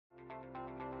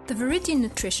The Viridian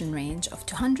Nutrition range of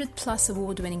 200 plus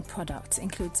award-winning products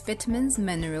includes vitamins,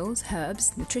 minerals,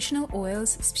 herbs, nutritional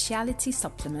oils, specialty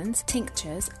supplements,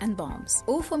 tinctures and balms,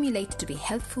 all formulated to be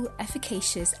healthful,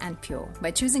 efficacious and pure.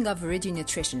 By choosing our Viridian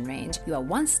Nutrition range, you are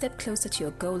one step closer to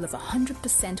your goal of 100%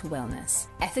 wellness.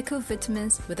 Ethical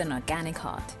vitamins with an organic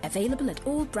heart. Available at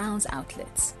all Browns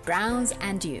outlets. Browns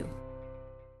and you.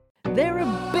 There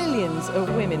are billions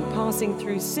of women passing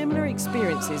through similar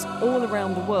experiences all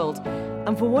around the world,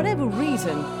 and for whatever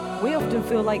reason, we often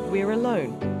feel like we're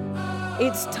alone.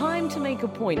 It's time to make a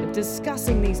point of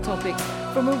discussing these topics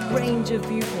from a range of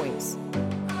viewpoints.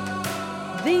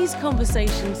 These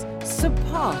conversations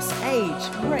surpass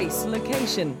age, race,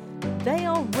 location. They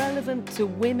are relevant to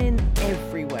women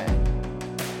everywhere.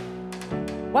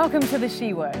 Welcome to the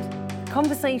She Word.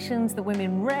 Conversations that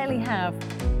women rarely have,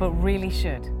 but really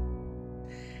should.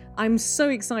 I'm so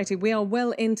excited. We are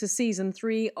well into season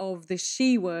 3 of The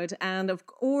She Word, and I've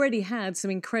already had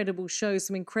some incredible shows,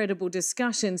 some incredible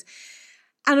discussions.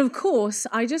 And of course,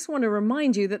 I just want to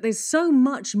remind you that there's so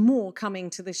much more coming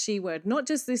to The She Word, not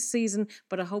just this season,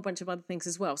 but a whole bunch of other things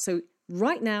as well. So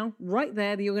right now, right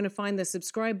there, you're going to find the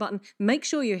subscribe button. Make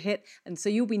sure you hit, and so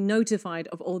you'll be notified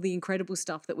of all the incredible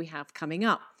stuff that we have coming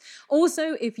up.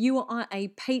 Also, if you are a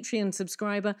Patreon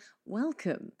subscriber,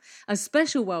 welcome. A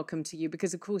special welcome to you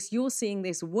because, of course, you're seeing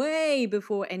this way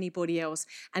before anybody else.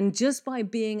 And just by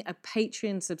being a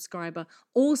Patreon subscriber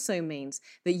also means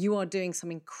that you are doing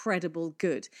some incredible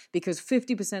good, because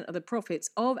 50% of the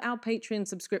profits of our Patreon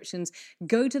subscriptions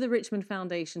go to the Richmond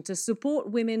Foundation to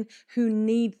support women who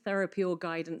need therapy or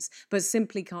guidance but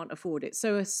simply can't afford it.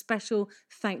 So a special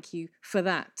thank you for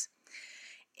that.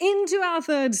 Into our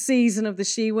 3rd season of The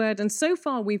She Word, and so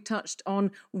far we've touched on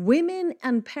women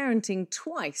and parenting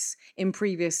twice in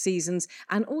previous seasons,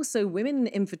 and also women and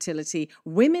infertility,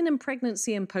 women and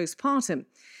pregnancy and postpartum.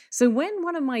 So when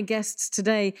one of my guests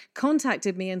today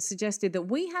contacted me and suggested that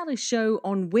we had a show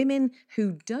on women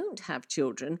who don't have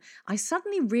children, I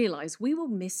suddenly realized we were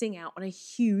missing out on a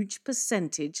huge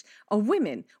percentage of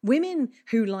women. Women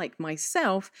who, like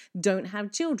myself, don't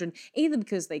have children, either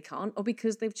because they can't or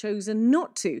because they've chosen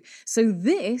not to. So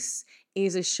this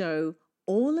is a show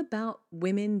all about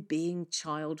women being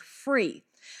child-free.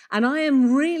 And I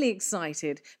am really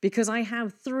excited because I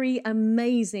have 3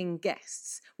 amazing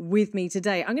guests with me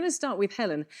today. I'm going to start with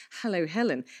Helen. Hello,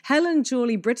 Helen. Helen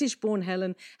Chorley, British-born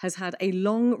Helen, has had a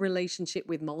long relationship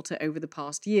with Malta over the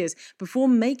past years before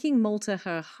making Malta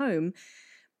her home.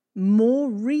 More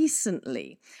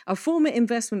recently, a former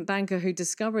investment banker who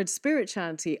discovered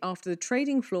spirituality after the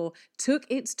trading floor took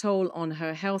its toll on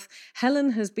her health,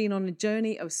 Helen has been on a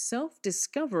journey of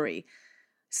self-discovery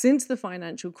since the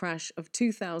financial crash of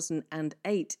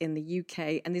 2008 in the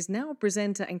UK, and is now a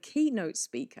presenter and keynote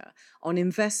speaker on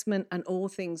investment and all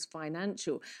things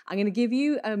financial. I'm going to give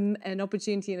you an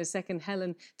opportunity in a second,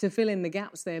 Helen, to fill in the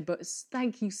gaps there, but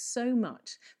thank you so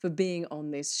much for being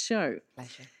on this show.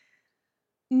 Pleasure.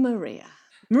 Maria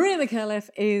Micallef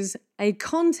is a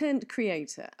content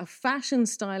creator, a fashion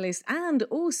stylist, and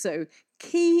also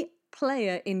key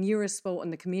player in Eurosport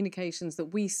and the communications that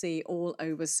we see all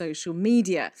over social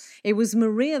media. It was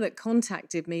Maria that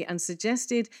contacted me and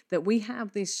suggested that we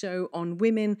have this show on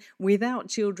women without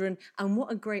children, and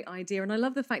what a great idea. And I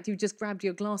love the fact you just grabbed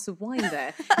your glass of wine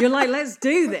there. You're like, let's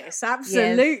do this.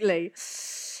 Absolutely.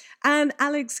 Yes. And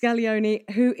Alex Gaglione,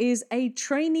 who is a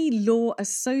trainee law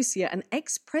associate and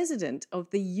ex-president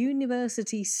of the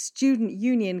University Student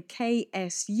Union,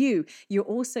 KSU. You're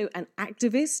also an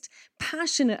activist,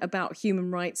 passionate about human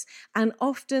rights, and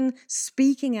often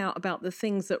speaking out about the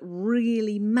things that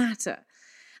really matter.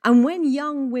 And when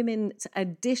Young Women's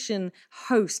Edition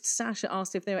host Sasha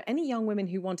asked if there were any young women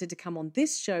who wanted to come on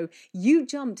this show, you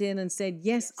jumped in and said,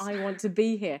 yes, I want to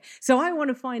be here. So I want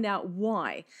to find out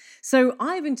why. So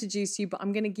I've introduced you, but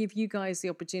I'm going to give you guys the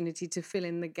opportunity to fill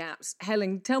in the gaps.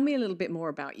 Helen, tell me a little bit more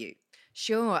about you.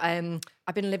 Sure.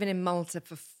 I've been living in Malta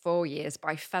for 4 years,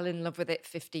 but I fell in love with it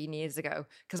 15 years ago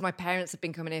because my parents have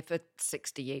been coming here for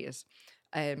 60 years.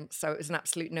 So it was an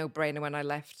absolute no-brainer when I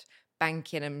left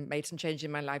banking and made some change in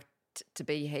my life to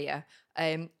be here.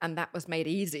 And that was made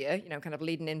easier, kind of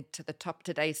leading into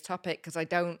today's topic, because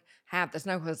there's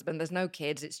no husband, there's no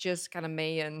kids. It's just kind of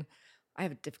me, and I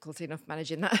have difficulty enough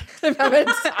managing that, if I'm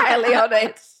entirely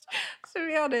honest, to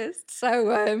be honest.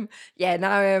 So,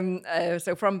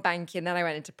 so from banking, then I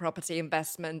went into property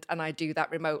investment, and I do that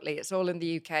remotely. It's all in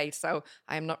the UK, so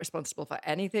I am not responsible for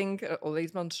anything, all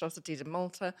these monstrosities in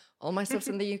Malta. All my stuff's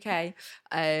in the UK.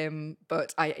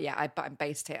 But I'm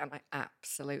based here, and I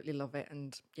absolutely love it.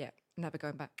 And yeah, never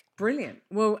going back. Brilliant.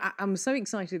 Well, I'm so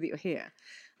excited that you're here.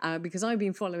 Because I've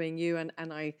been following you and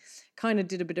I kind of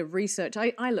did a bit of research.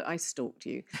 I stalked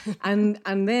you and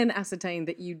then ascertained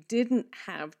that you didn't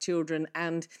have children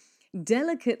and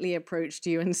delicately approached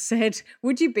you and said,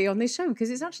 would you be on this show?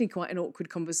 Because it's actually quite an awkward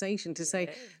conversation to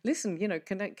say, listen,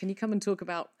 can you come and talk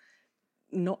about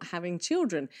not having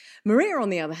children? Maria, on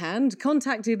the other hand,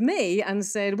 contacted me and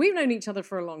said, we've known each other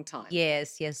for a long time.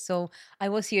 Yes. So I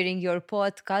was hearing your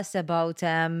podcast about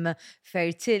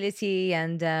fertility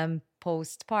and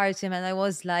postpartum, and I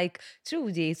was like,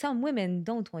 Trudy, some women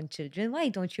don't want children. Why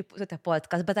don't you put a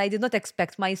podcast? But I did not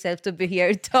expect myself to be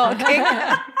here talking.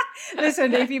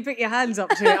 Listen, if you put your hands up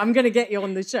to it, I'm going to get you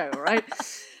on the show, right?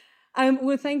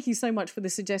 Well, thank you so much for the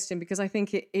suggestion, because I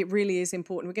think it really is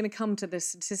important. We're going to come to the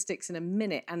statistics in a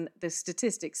minute, and the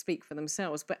statistics speak for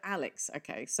themselves. But Alex,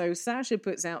 okay, so Sasha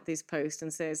puts out this post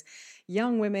and says,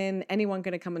 young women, anyone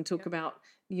going to come and talk about,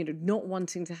 not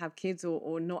wanting to have kids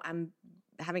or not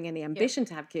having any ambition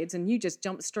to have kids, and you just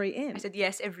jumped straight in. I said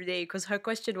yes every day, because her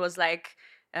question was like,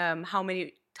 how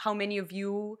many of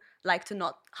you like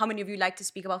to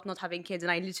speak about not having kids?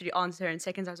 And I literally answered her in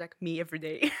seconds. I was like, me every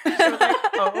day. She was like,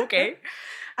 oh, okay.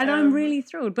 And I'm really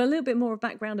thrilled. But a little bit more of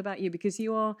background about you, because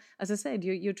you are, as I said,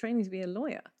 you're training to be a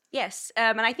lawyer. Yes,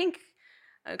 and I think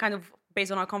kind of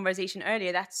based on our conversation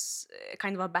earlier, that's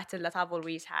kind of a battle that I've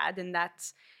always had, and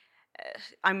that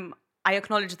I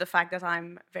acknowledge the fact that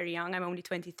I'm very young. I'm only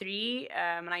 23,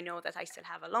 and I know that I still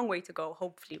have a long way to go,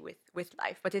 hopefully, with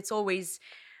life. But it's always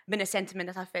been a sentiment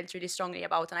that I felt really strongly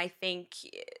about. And I think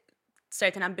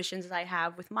certain ambitions that I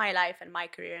have with my life and my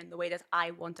career and the way that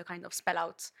I want to kind of spell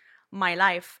out my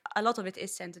life, a lot of it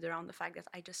is centered around the fact that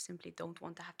I just simply don't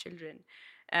want to have children.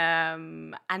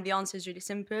 And the answer is really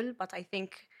simple, but I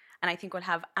think we'll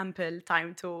have ample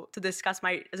time to discuss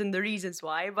the reasons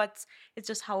why, but it's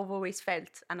just how I've always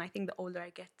felt. And I think the older I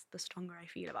get, the stronger I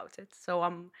feel about it. So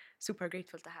I'm super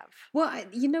grateful to have. Well,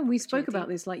 we spoke about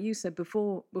this, like you said,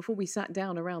 before we sat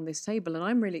down around this table, and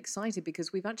I'm really excited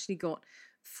because we've actually got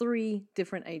 3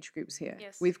 different age groups here.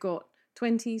 Yes. We've got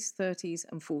 20s, 30s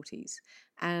and 40s.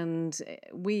 And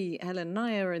Helen and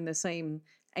I are in the same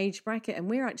age bracket, and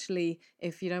we're actually,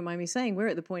 if you don't mind me saying, we're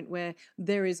at the point where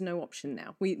there is no option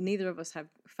now. Neither of us have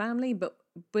family, but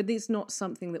it's not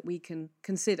something that we can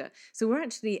consider. So we're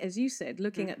actually, as you said,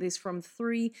 looking at this from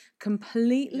 3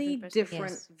 completely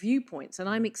different viewpoints, and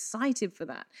I'm excited for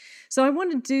that. So I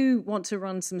want to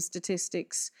run some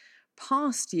statistics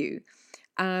past you,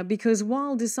 because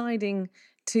while deciding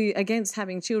against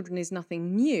having children is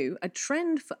nothing new, a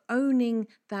trend for owning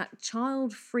that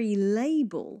child-free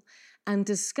label and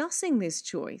discussing this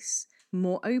choice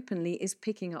more openly is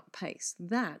picking up pace.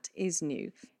 That is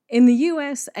new. In the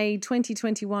US, a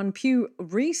 2021 Pew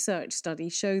Research study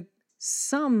showed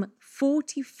some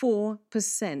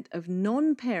 44% of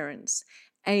non-parents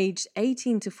aged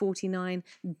 18 to 49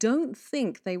 don't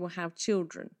think they will have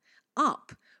children,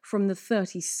 up from the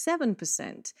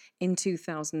 37% in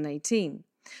 2018.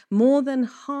 More than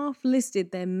half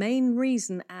listed their main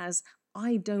reason as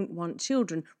I don't want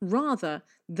children, rather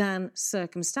than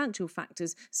circumstantial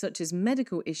factors such as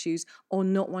medical issues or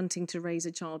not wanting to raise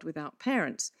a child without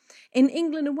parents. In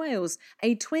England and Wales,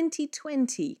 a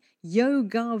 2020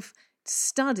 YouGov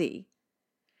study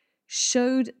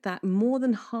showed that more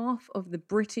than half of the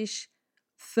British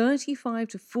 35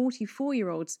 to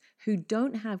 44-year-olds who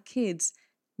don't have kids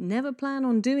never plan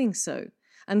on doing so.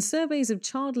 And surveys of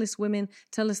childless women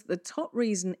tell us that the top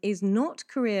reason is not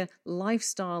career,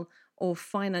 lifestyle, or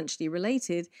financially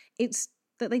related. It's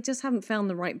that they just haven't found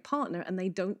the right partner and they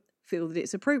don't feel that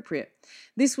it's appropriate.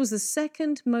 This was the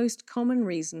second most common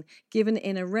reason given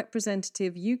in a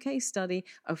representative UK study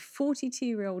of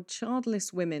 42-year-old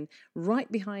childless women,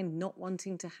 right behind not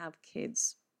wanting to have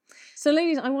kids. So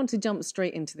ladies, I want to jump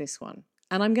straight into this one,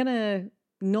 and I'm going to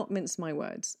not mince my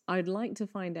words. I'd like to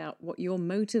find out what your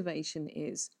motivation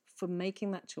is for making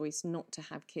that choice not to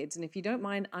have kids. And if you don't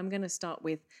mind, I'm going to start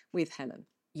with Helen.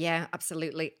 Yeah,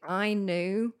 absolutely. I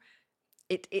knew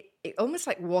it almost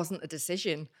like wasn't a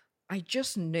decision. I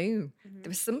just knew there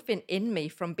was something in me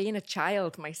from being a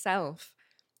child myself.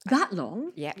 That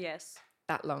long? Yeah. Yes.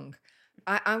 That long.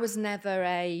 I was never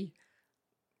a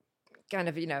kind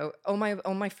of, all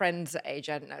my friends at age,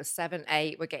 I don't know, 7,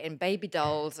 8, were getting baby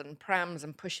dolls and prams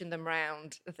and pushing them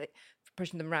around,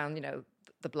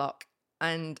 the block.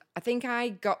 And I think I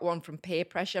got one from peer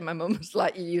pressure. My mum was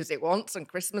like, you use it once on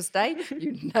Christmas Day,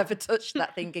 you never touch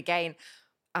that thing again.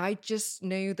 I just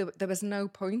knew that there was no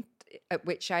point at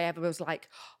which I ever was like,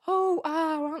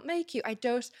 I won't make you. I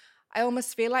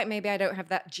almost feel like maybe I don't have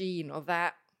that gene or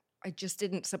that I just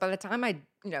didn't. So by the time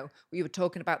we were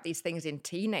talking about these things in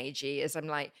teenage years, I'm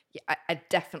like, yeah, I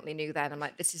definitely knew then. I'm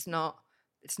like, it's not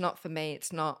for me.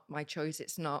 It's not my choice.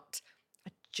 I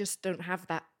just don't have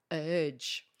that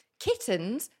urge.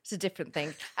 Kittens, it's a different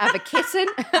thing. I have a kitten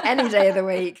any day of the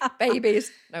week.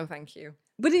 Babies, no thank you.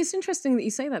 But it's interesting that you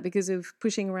say that because of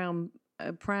pushing around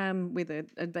a pram with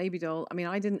a baby doll. I mean,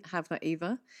 I didn't have that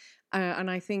either. And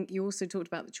I think you also talked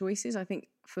about the choices. I think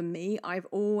for me, I've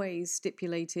always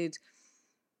stipulated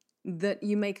that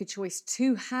you make a choice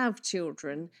to have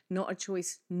children, not a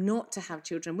choice not to have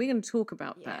children. We're going to talk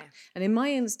about that. And in my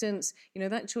instance,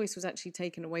 that choice was actually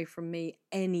taken away from me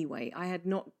anyway. I had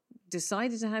not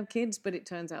decided to have kids, but it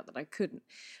turns out that I couldn't.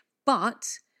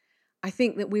 But I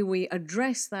think that we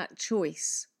address that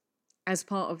choice as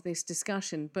part of this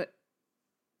discussion. But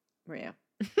Maria,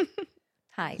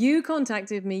 Hi. You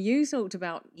contacted me. You talked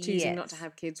about choosing not to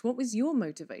have kids. What was your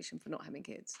motivation for not having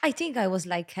kids? I think I was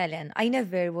like Helen. I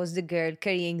never was the girl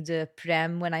carrying the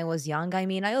pram when I was young. I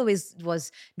mean, I always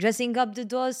was dressing up the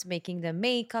dolls, making them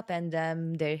makeup and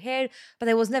their hair, but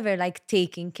I was never like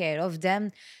taking care of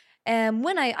them.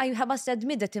 When I must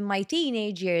admit that in my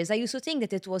teenage years, I used to think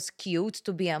that it was cute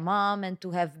to be a mom and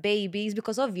to have babies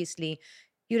because obviously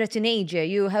you're a teenager,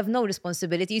 you have no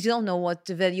responsibilities, you don't know what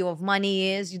the value of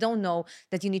money is, you don't know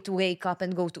that you need to wake up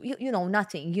and go to, you know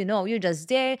nothing, you're just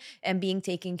there and being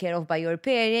taken care of by your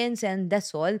parents and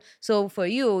that's all. So for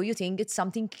you think it's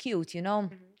something cute,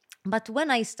 But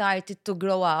when I started to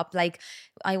grow up, like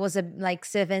I was like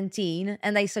 17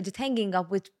 and I started hanging up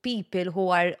with people who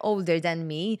are older than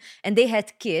me and they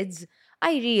had kids,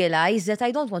 I realized that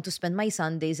I don't want to spend my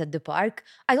Sundays at the park.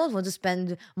 I don't want to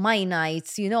spend my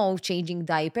nights, changing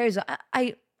diapers.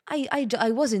 I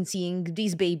wasn't seeing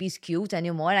these babies cute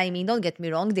anymore. I mean, don't get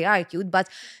me wrong, they are cute, but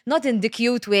not in the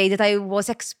cute way that I was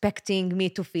expecting me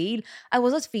to feel. I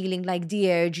was not feeling like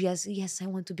the urge, yes, I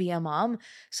want to be a mom.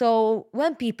 So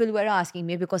when people were asking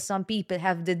me, because some people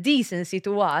have the decency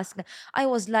to ask, I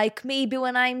was like, maybe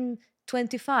when I'm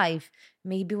 25,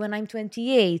 maybe when I'm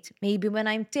 28, maybe when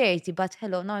I'm 30, but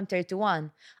hello, now I'm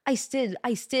 31. I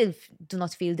still do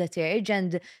not feel that urge,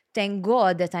 and thank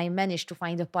God that I managed to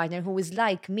find a partner who is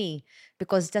like me,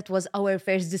 because that was our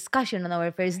first discussion on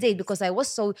our first date, because I was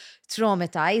so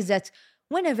traumatized that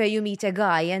whenever you meet a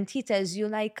guy and he tells you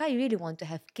like, I really want to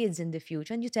have kids in the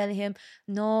future, and you tell him,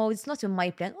 no, it's not in my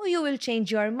plan. Oh, you will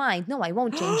change your mind. No, I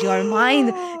won't change your mind.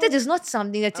 That is not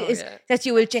something that that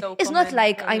you will change. So it's not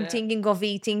like I'm yeah. thinking of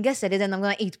eating yesterday, then I'm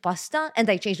going to eat pasta and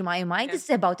I changed my mind. It's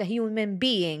about a human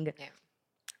being. Yeah.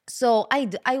 So I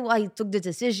took the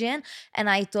decision and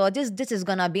I thought this is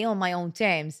gonna be on my own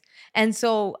terms. And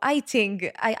so I think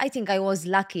I was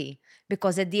lucky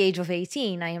because at the age of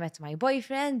 18 I met my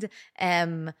boyfriend.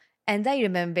 And I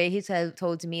remember he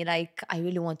told me like, I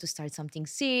really want to start something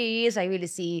serious. I really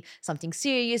see something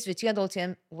serious with you. And I told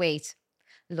him, wait.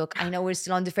 Look, I know we're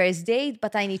still on the first date,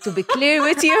 but I need to be clear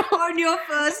with you. On your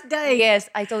first date? Yes,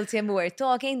 I told him we're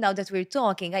talking. Now that we're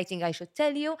talking, I think I should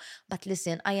tell you. But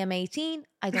listen, I am 18.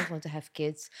 I don't want to have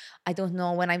kids. I don't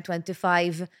know when I'm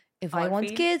 25 if I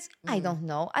want kids. I don't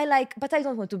know. But I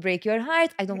don't want to break your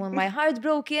heart. I don't want my heart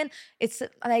broken. It's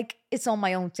like, it's on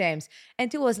my own terms.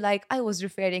 And he was like, I was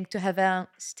referring to have a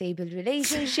stable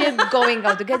relationship, going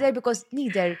out together, because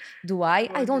neither do I.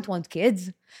 I don't want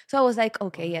kids. So I was like,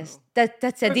 okay, yes,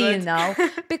 that's a deal now.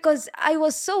 Because I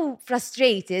was so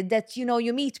frustrated that,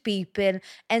 you meet people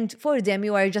and for them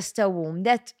you are just a womb.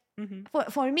 That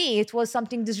for me, it was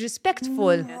something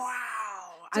disrespectful. Wow.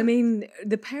 I mean,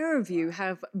 the pair of you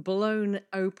have blown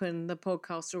open the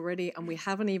podcast already, and we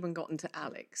haven't even gotten to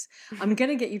Alex. I'm going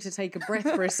to get you to take a breath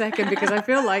for a second, because I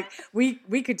feel like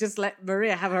we could just let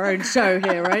Maria have her own show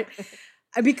here, right?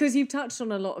 Because you've touched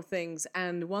on a lot of things,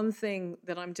 and one thing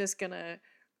that I'm just going to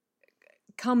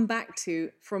come back to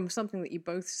from something that you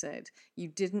both said, you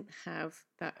didn't have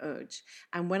that urge.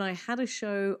 And when I had a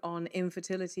show on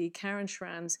infertility, Karen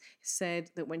Schranz said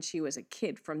that when she was a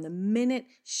kid, from the minute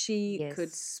she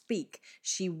could speak,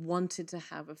 she wanted to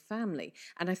have a family.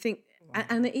 And I think,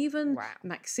 and even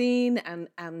Maxine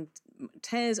and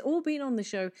Tez all been on the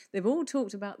show, they've all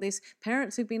talked about this.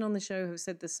 Parents who've been on the show have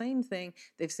said the same thing.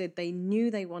 They've said they knew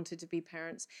they wanted to be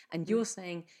parents, and you're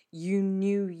saying you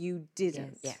knew you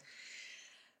didn't. Yeah.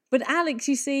 But Alex,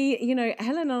 you see,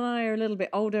 Helen and I are a little bit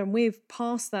older, and we've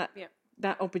passed that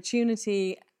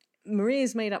opportunity.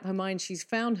 Maria's made up her mind. She's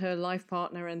found her life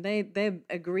partner, and they've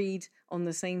agreed on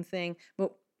the same thing.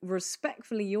 But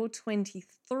respectfully, you're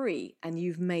 23 and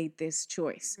you've made this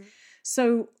choice.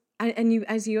 So, and you,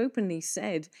 as you openly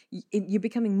said, you're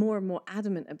becoming more and more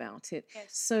adamant about it. Yes.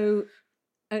 So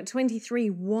At 23,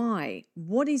 why?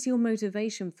 What is your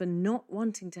motivation for not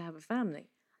wanting to have a family?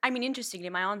 I mean, interestingly,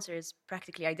 my answer is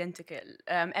practically identical.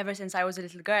 Ever since I was a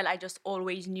little girl, I just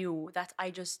always knew that I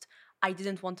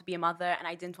didn't want to be a mother and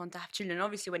I didn't want to have children.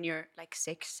 Obviously, when you're like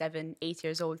 6, 7, 8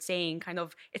 years old, saying kind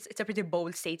of, it's a pretty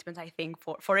bold statement, I think,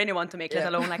 for anyone to make, let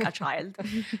alone like a child.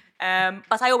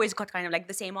 But I always got kind of like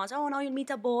the same answer. Oh, no, you'll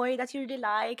meet a boy that you really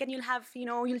like and you'll have,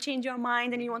 you'll change your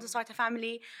mind and you want to start a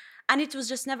family. And it was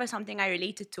just never something I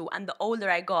related to. And the older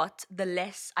I got, the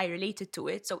less I related to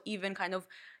it. So even kind of,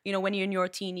 when you're in your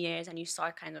teen years and you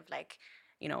start kind of like,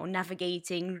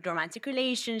 navigating romantic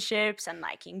relationships and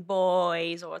liking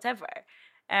boys or whatever,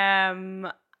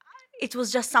 it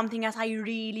was just something that I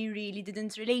really, really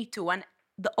didn't relate to. And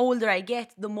the older I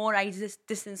get, the more I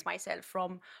distance myself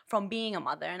from being a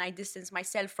mother, and I distance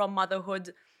myself from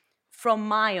motherhood from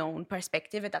my own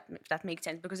perspective, if that makes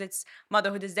sense, because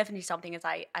motherhood is definitely something that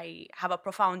I have a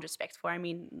profound respect for. I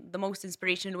mean, the most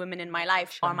inspirational women in my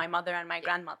life are my mother and my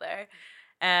grandmother.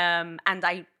 And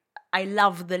I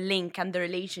love the link and the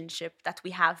relationship that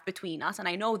we have between us. And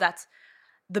I know that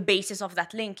the basis of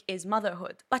that link is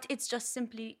motherhood. But it's just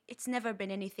simply, it's never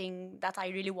been anything that I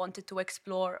really wanted to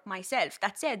explore myself.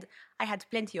 That said, I had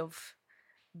plenty of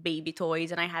baby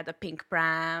toys and I had a pink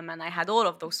pram and I had all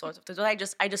of those sorts of toys.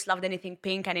 I just loved anything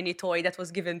pink and any toy that was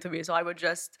given to me. So I would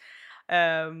just,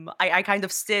 I kind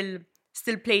of still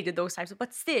played with those types of,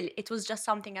 but still it was just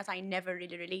something that I never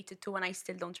really related to and I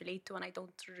still don't relate to and I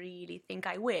don't really think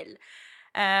I will.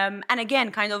 And again,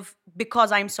 kind of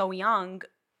because I'm so young,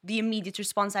 the immediate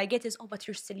response I get is, oh, but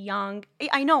you're still young.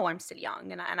 I know I'm still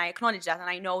young and I acknowledge that, and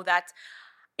I know that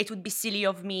it would be silly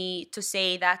of me to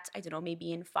say that, I don't know,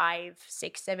 maybe in 5,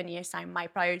 6, 7 years time, my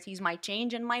priorities might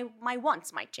change and my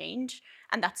wants might change.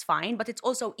 And that's fine. But it's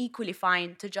also equally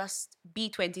fine to just be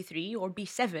 23 or be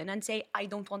 7 and say, I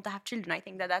don't want to have children. I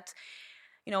think that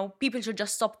people should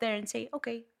just stop there and say,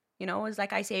 okay, it's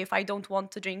like I say, if I don't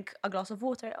want to drink a glass of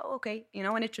water, oh, okay,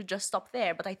 and it should just stop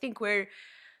there. But I think we're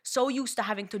so used to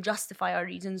having to justify our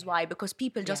reasons why, because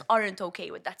people just aren't okay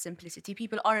with that simplicity.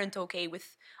 People aren't okay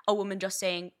with a woman just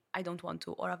saying, I don't want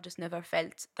to, or I've just never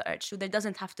felt the urge to. There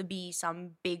doesn't have to be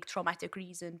some big traumatic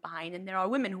reason behind. And there are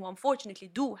women who unfortunately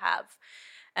do have,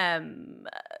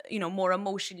 more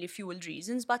emotionally fueled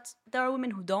reasons, but there are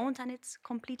women who don't, and it's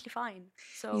completely fine.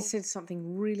 So you said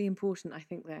something really important, I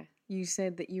think, there. You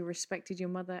said that you respected your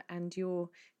mother and your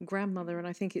grandmother, and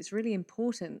I think it's really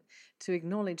important to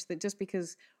acknowledge that just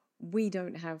because we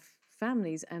don't have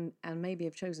families and maybe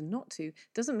have chosen not to,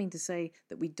 doesn't mean to say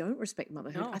that we don't respect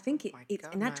motherhood. No. I think it's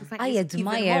in actual fact, I it's even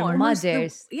admire more.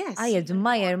 mothers. Yes, I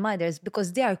admire mothers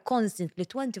because they are constantly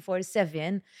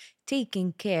 24/7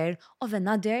 taking care of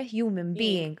another human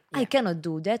being. I cannot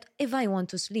do that. If I want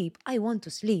to sleep, I want to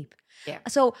sleep. Yeah.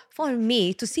 So for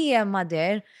me to see a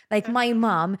mother, like my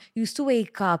mom used to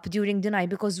wake up during the night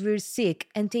because we're sick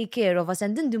and take care of us,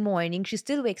 and in the morning she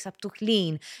still wakes up to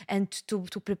clean and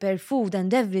to prepare food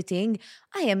and everything.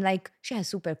 I am like, she has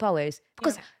superpowers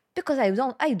because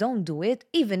I don't do it.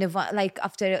 Even if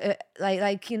after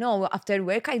after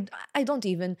work I don't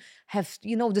even have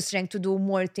the strength to do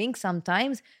more things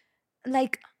sometimes.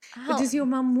 Like, But does your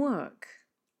mum work?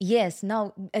 Yes,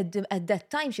 now at that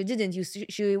time she didn't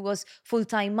she was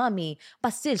full-time mommy,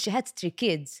 but still she had 3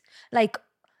 kids. Like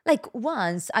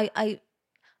once I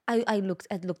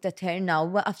looked at her now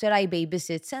after I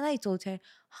babysits, and I told her,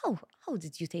 how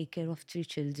did you take care of 3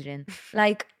 children?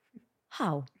 Like,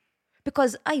 how?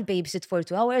 Because I babysit for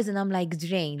 2 hours and I'm like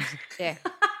drained. Yeah.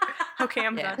 okay,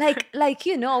 I'm done.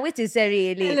 It is a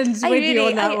really... Ellen's with you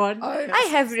on that one. I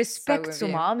have respect with to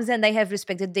you. moms, and I have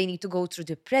respect that they need to go through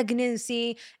the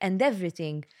pregnancy and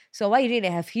everything. So I really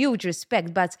have huge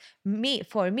respect. But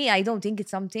for me, I don't think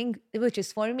it's something which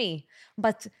is for me.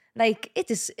 But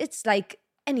it's like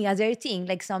any other thing.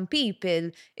 Like some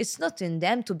people, it's not in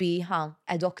them to be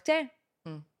a doctor.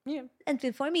 Yeah. And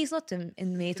for me, it's not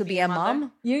in me to be a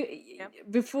mom.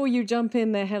 Before you jump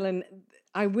in there, Helen,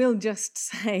 I will just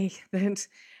say that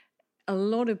a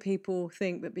lot of people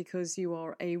think that because you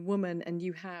are a woman and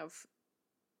you have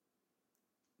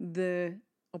the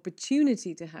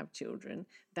opportunity to have children,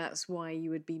 that's why you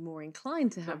would be more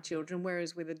inclined to have children.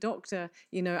 Whereas with a doctor,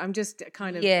 I'm just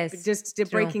kind of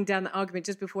breaking down the argument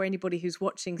just before anybody who's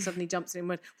watching suddenly jumps in and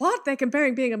went, what? They're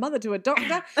comparing being a mother to a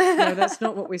doctor? No, that's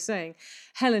not what we're saying.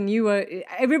 Helen,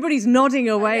 everybody's nodding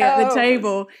away at the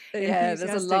table. Yeah,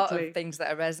 there's a lot of things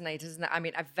that resonate, isn't it? I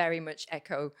mean, I very much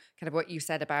echo kind of what you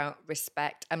said about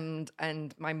respect and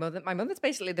my mother's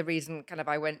basically the reason kind of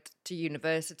I went to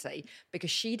university,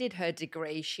 because she did her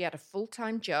degree. She had a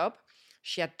full-time job.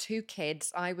 She had 2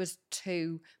 kids. I was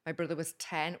 2. My brother was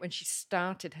 10 when she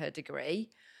started her degree.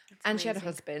 And she had a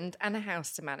husband and a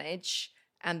house to manage.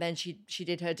 And then she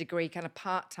did her degree kind of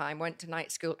part-time, went to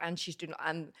night school, and she's doing,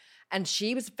 and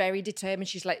she was very determined.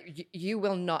 She's like, you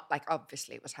will not, like,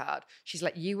 obviously it was hard. She's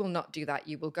like, you will not do that.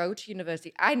 You will go to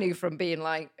university. I knew from being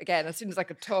like, again, as soon as I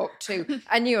could talk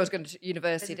I knew I was going to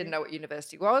university. Didn't know what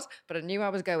university was, but I knew I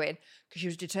was going because she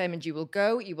was determined. You will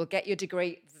go, you will get your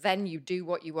degree, then you do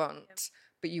what you want,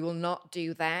 but you will not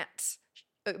do that.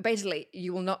 Basically,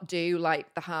 you will not do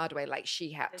like the hard way, like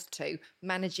she had to,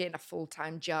 managing a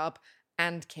full-time job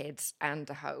and kids and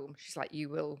a home. She's like, you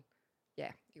will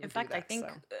In fact, do that, I think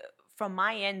so. From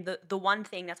my end, the one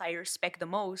thing that I respect the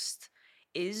most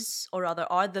is, or rather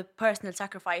are, the personal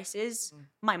sacrifices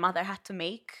my mother had to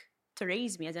make to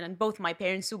raise me, as in, and both my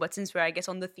parents too, but since we're, I guess,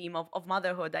 on the theme of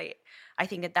motherhood, I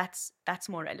think that's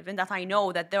more relevant, that I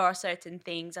know that there are certain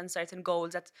things and certain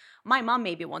goals that my mom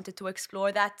maybe wanted to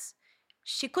explore that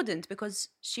she couldn't because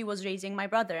she was raising my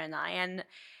brother and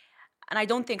I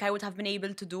don't think I would have been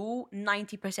able to do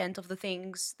 90% of the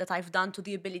things that I've done to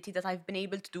the ability that I've been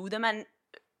able to do them, and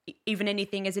even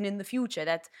anything as in the future,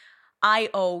 that I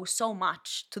owe so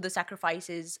much to the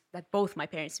sacrifices that both my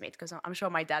parents made, because I'm sure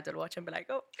my dad will watch and be like,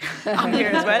 oh, I'm here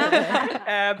as well.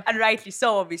 And rightly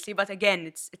so, obviously. But again,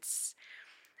 it's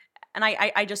and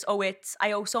I just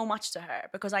I owe so much to her,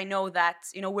 because I know that,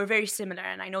 we're very similar,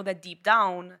 and I know that deep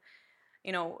down,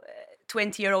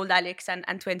 20-year-old Alex and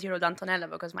 20-year-old Antonella,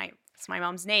 because it's my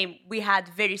mom's name, we had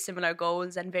very similar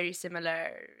goals and very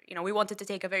similar, we wanted to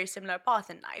take a very similar path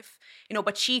in life,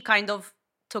 but she kind of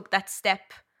took that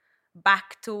step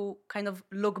back to kind of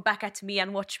look back at me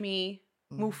and watch me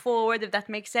move forward, if that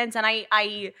makes sense. And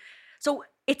so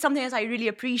it's something that I really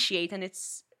appreciate, and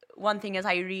it's one thing as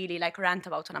I really like rant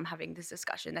about when I'm having this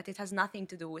discussion, that it has nothing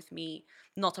to do with me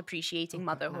not appreciating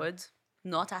motherhood.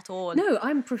 Not at all. No,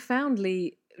 I'm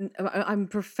profoundly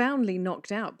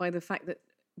knocked out by the fact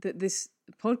that this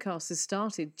podcast has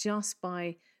started just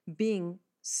by being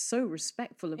so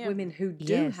respectful of women who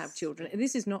do have children. And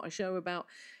this is not a show about,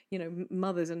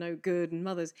 mothers are no good and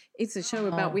mothers. It's a show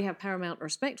about we have paramount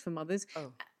respect for mothers.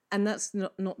 Oh. And that's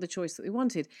not the choice that we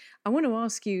wanted. I want to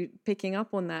ask you, picking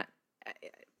up on that,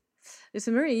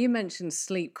 so Maria, you mentioned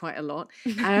sleep quite a lot.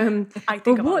 I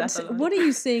think about that a lot. What are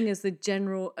you seeing as the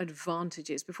general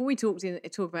advantages? Before we talk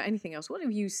about anything else, what are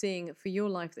you seeing for your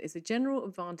life that is the general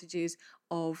advantages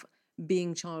of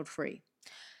being child-free?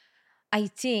 I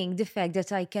think the fact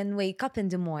that I can wake up in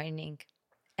the morning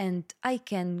and I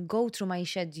can go through my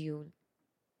schedule,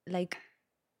 like,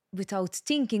 without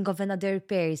thinking of another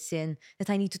person that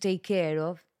I need to take care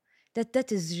of.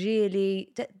 That is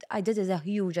really that is a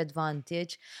huge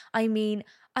advantage. I mean,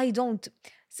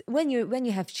 when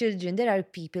you have children, there are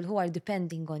people who are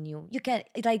depending on you. You can,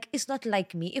 like, it's not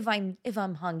like me. If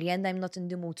I'm hungry and I'm not in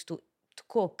the mood to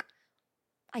cook,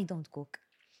 I don't cook.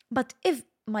 But if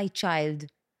my child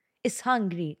is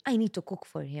hungry, I need to cook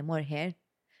for him or her.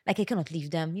 Like, I cannot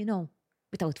leave them,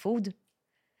 without food.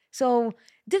 So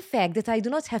the fact that I do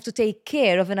not have to take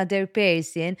care of another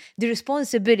person, the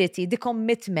responsibility, the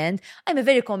commitment, I'm a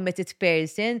very committed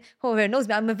person. Whoever knows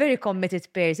me, I'm a very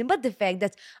committed person. But the fact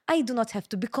that I do not have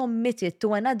to be committed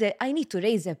to another, I need to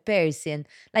raise a person.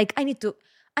 Like, I need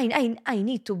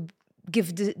to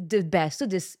give the best to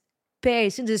this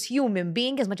person, this human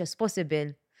being, as much as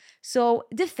possible. So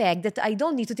the fact that I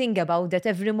don't need to think about that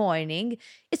every morning,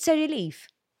 it's a relief.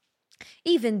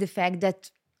 Even the fact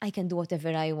that I can do whatever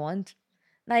I want.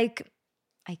 Like,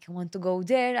 I can want to go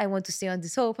there, I want to stay on the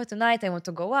sofa tonight, I want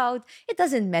to go out. It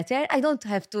doesn't matter. I don't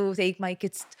have to take my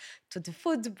kids to the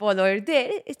football or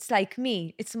there. It's like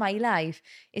me. It's my life.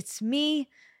 It's me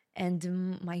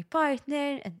and my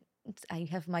partner, and I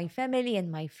have my family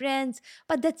and my friends.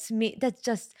 But that's me. That's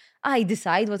just, I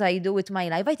decide what I do with my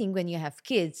life. I think when you have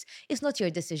kids, it's not your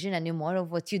decision anymore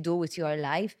of what you do with your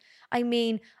life. I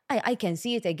mean, I can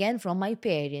see it again from my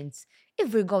parents.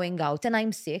 If we're going out and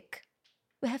I'm sick,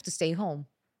 we have to stay home.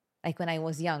 Like when I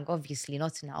was young, obviously,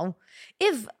 not now.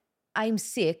 If I'm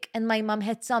sick and my mom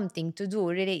had something to do,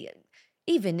 really,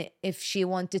 even if she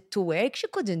wanted to work, she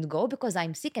couldn't go because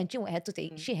I'm sick and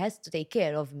she has to take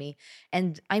care of me.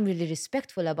 And I'm really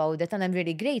respectful about that. And I'm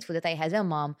really grateful that I had a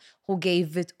mom who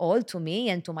gave it all to me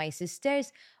and to my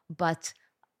sisters. But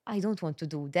I don't want to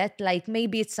do that. Like,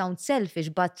 maybe it sounds selfish,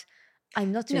 but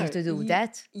I'm not ready to do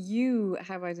that. You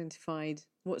have identified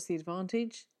what's the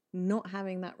advantage, not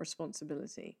having that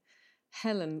responsibility.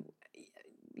 Helen,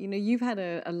 you've had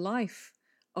a life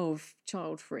of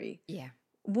child-free. Yeah.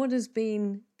 What has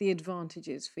been the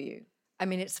advantages for you? I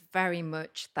mean, it's very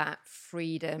much that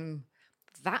freedom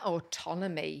that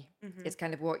autonomy is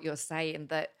kind of what you're saying,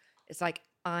 that it's like,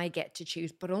 I get to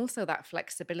choose, but also that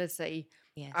flexibility.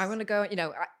 Yes. I want to go,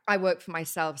 I work for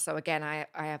myself. So again, I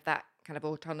have that kind of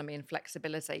autonomy and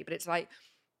flexibility, but it's like,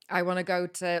 I want to go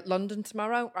to London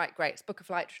tomorrow. Right, great. Let's book a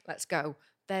flight. Let's go.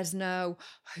 There's no,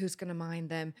 who's going to mind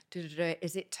them?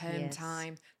 Is it term Yes.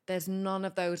 time? There's none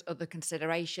of those other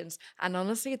considerations. And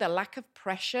honestly, the lack of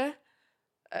pressure,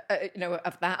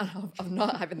 of that, of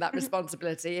not having that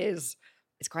responsibility is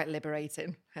quite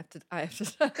liberating. I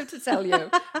have to tell you.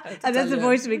 And that's the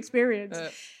voice of experience.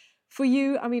 For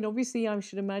you, I mean, obviously, I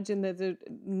should imagine that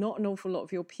not an awful lot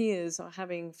of your peers are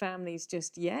having families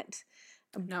just yet.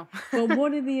 No. But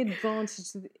what are the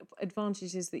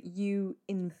advantages that you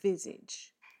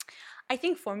envisage? I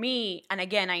think for me, and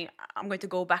again, I'm going to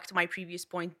go back to my previous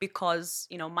point, because,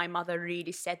 my mother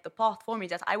really set the path for me,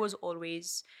 that I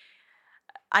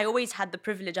always had the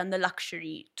privilege and the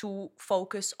luxury to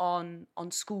focus on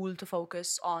school, to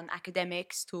focus on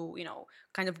academics, to,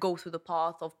 kind of go through the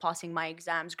path of passing my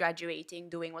exams, graduating,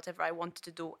 doing whatever I wanted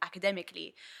to do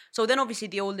academically. So then obviously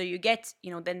the older you get,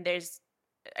 then there's,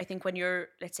 I think when you're,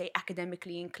 let's say,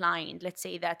 academically inclined, let's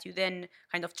say that you then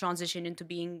kind of transition into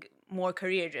being more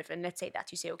career driven. Let's say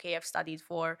that you say, okay, I've studied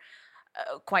for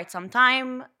quite some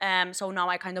time. So now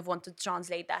I kind of want to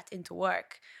translate that into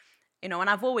work. And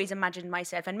I've always imagined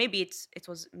myself, and maybe it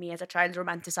was me as a child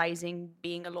romanticizing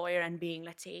being a lawyer and being,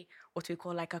 let's say, what we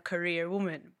call like a career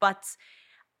woman. But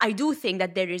I do think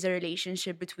that there is a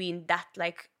relationship between that,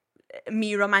 like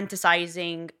me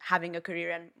romanticizing having a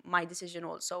career and my decision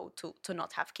also to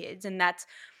not have kids. And that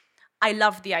I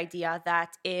love the idea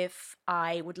that if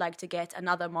I would like to get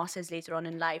another master's later on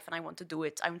in life and I want to do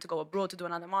it, I want to go abroad to do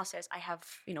another master's, I have,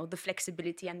 the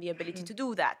flexibility and the ability to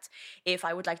do that. If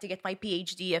I would like to get my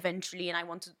PhD eventually and I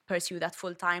want to pursue that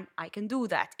full time, I can do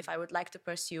that. If I would like to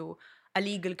pursue a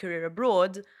legal career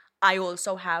abroad, I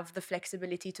also have the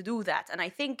flexibility to do that. And I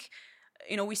think,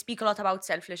 we speak a lot about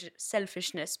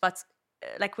selfishness, but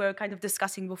like we were kind of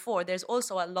discussing before, there's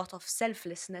also a lot of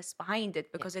selflessness behind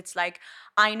it, because it's like,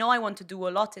 I know I want to do a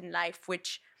lot in life,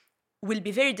 which will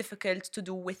be very difficult to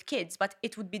do with kids, but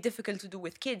it would be difficult to do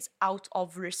with kids out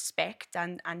of respect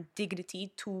and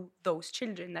dignity to those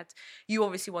children, that you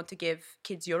obviously want to give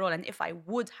kids your all. And if I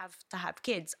would have to have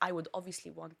kids, I would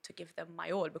obviously want to give them my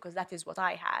all, because that is what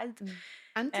I had.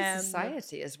 And to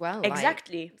society as well.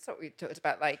 Exactly. That's what we talked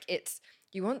about. Like,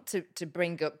 you want to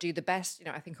bring up, do the best.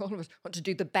 I think all of us want to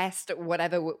do the best at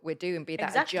whatever we're doing, be that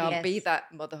Exactly, a job, yes. be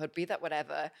that motherhood, be that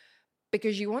whatever,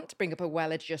 because you want to bring up a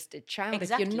well-adjusted child.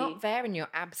 Exactly. If you're not there and you're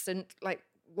absent, like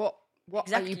what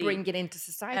Exactly. are you bringing into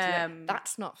society? Like,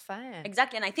 that's not fair.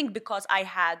 Exactly. And I think because I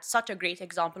had such a great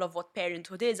example of what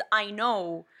parenthood is, I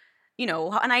know,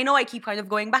 and I know I keep kind of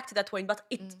going back to that point, but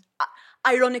it,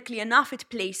 ironically enough, it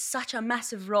plays such a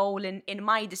massive role in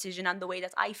my decision and the way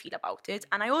that I feel about it.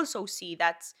 And I also see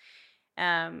that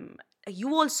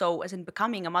you also, as in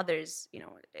becoming a mother is,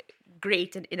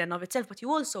 great in and of itself, but you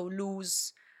also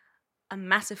lose a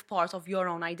massive part of your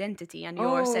own identity and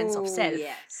your sense of self.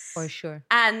 Yes. For sure.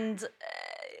 And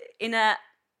in a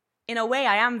way,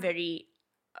 I am very,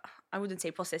 I wouldn't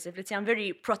say possessive, let's say I'm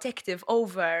very protective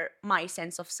over my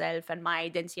sense of self and my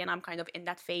identity. And I'm kind of in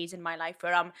that phase in my life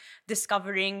where I'm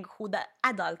discovering who the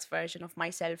adult version of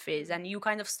myself is. And you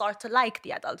kind of start to like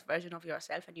the adult version of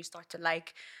yourself, and you start to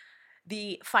like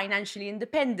the financially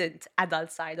independent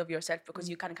adult side of yourself, because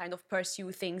you can kind of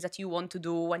pursue things that you want to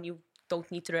do and you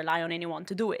don't need to rely on anyone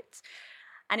to do it.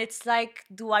 And it's like,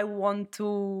 do I want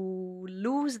to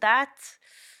lose that?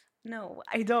 No,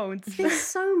 I don't. There's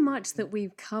so much that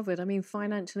we've covered. I mean,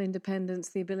 financial independence,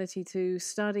 the ability to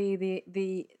study,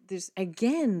 there's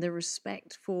again the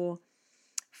respect for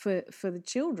the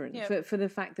children, for the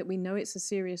fact that we know it's a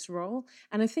serious role.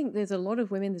 And I think there's a lot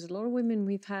of women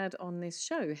we've had on this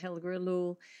show, Helga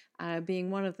Alul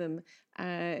being one of them,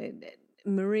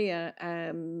 Maria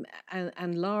and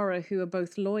Lara, who are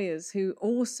both lawyers, who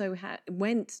also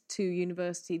went to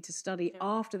university to study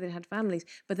after they had families,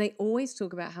 but they always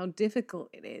talk about how difficult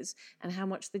it is and how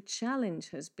much the challenge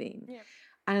has been. Yeah.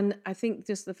 And I think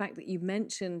just the fact that you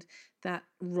mentioned that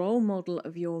role model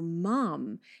of your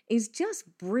mum is just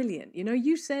brilliant.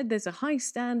 You said there's a high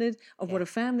standard of what a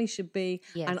family should be.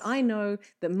 Yes. And I know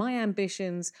that my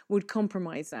ambitions would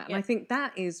compromise that. And I think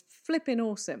that is flipping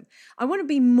awesome. I want to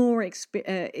be more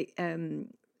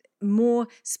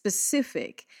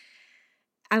specific.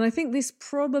 And I think this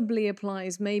probably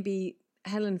applies maybe,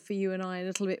 Helen, for you and I a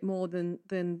little bit more than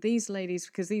these ladies,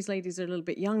 because these ladies are a little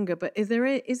bit younger. But is there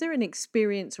an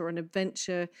experience or an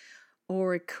adventure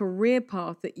or a career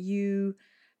path that you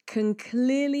can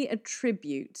clearly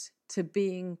attribute to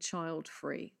being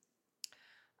child-free?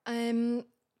 I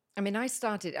mean, I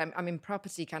started, I'm in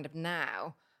property kind of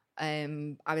now.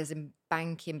 I was in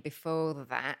banking before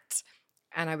that,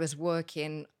 and I was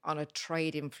working on a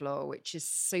trading floor, which is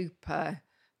super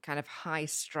kind of high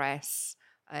stress.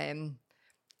 And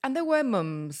there were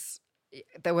mums,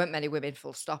 there weren't many women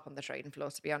full stop on the trading floor,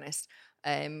 to be honest.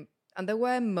 And there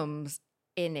were mums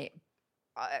in it,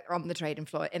 on the trading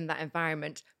floor in that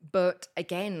environment. But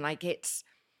again, like it's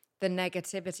the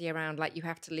negativity around like you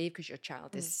have to leave because your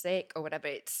child is sick or whatever.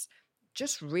 It's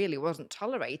just really wasn't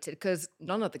tolerated because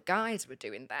none of the guys were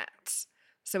doing that.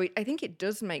 So I think it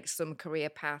does make some career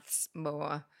paths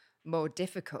more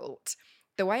difficult.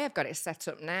 The way I've got it set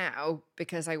up now,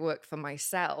 because I work for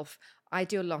myself, I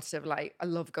do a lot of like, I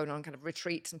love going on kind of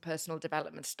retreats and personal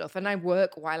development stuff, and I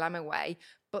work while I'm away.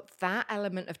 But that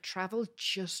element of travel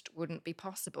just wouldn't be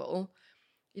possible,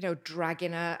 you know,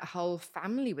 dragging a whole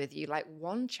family with you, like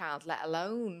one child, let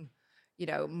alone, you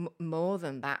know, more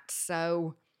than that.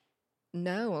 So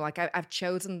no, like I've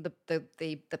chosen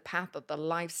the path of the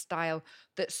lifestyle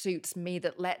that suits me,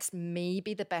 that lets me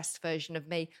be the best version of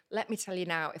me. Let me tell you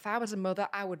now, if I was a mother,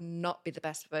 I would not be the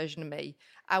best version of me.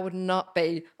 I would not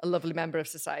be a lovely member of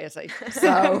society.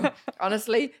 So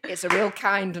honestly, it's a real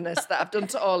kindness that I've done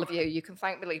to all of you. You can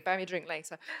thank me, buy me a drink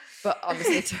later. But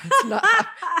honestly, to not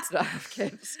have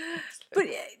kids. But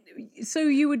so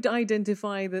you would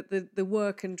identify that the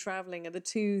work and traveling are the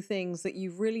two things that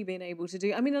you've really been able to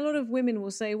do. I mean, a lot of women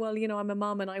will say, well, you know, I'm a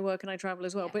mum and I work and I travel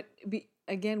as well. But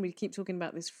again, we keep talking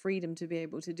about this freedom to be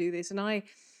able to do this. And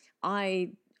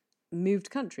I moved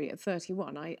country at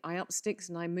 31. I upped sticks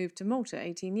and I moved to Malta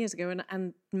 18 years ago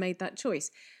and made that choice.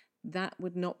 That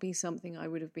would not be something I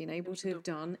would have been able to have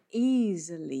done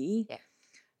easily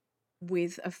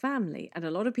with a family. And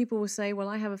a lot of people will say, well,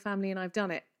 I have a family and I've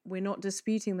done it. We're not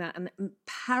disputing that, and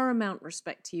paramount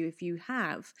respect to you if you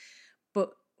have.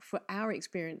 But for our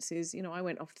experiences, you know, I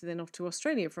went off to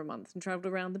Australia for a month and traveled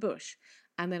around the bush.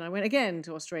 And then I went again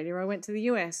to Australia. I went to the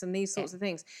US and these sorts of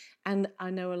things. And I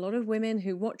know a lot of women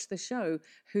who watch the show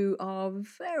who are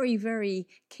very, very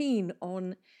keen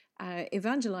on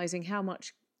evangelizing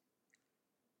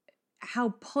how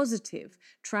positive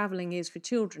traveling is for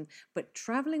children. But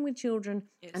traveling with children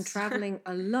and traveling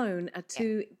alone are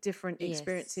two different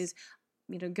experiences.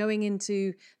 You know, going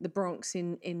into the Bronx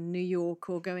in New York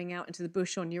or going out into the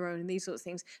bush on your own and these sorts of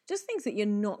things, just things that you're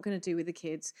not going to do with the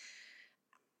kids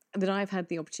that I've had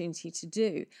the opportunity to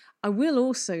do. I will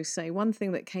also say one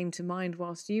thing that came to mind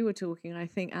whilst you were talking, I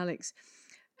think, Alex,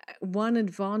 one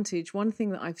thing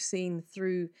that I've seen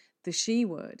through the She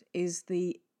Word is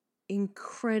the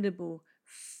incredible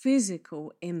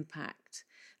physical impact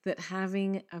that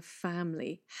having a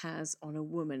family has on a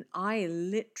woman. I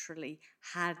literally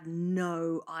had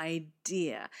no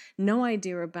idea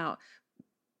about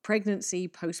pregnancy,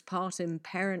 postpartum,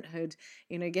 parenthood,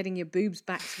 you know, getting your boobs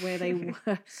back to where they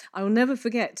were. I will never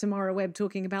forget Tamara Webb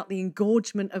talking about the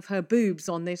engorgement of her boobs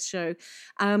on this show.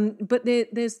 But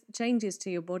there's changes to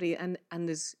your body, and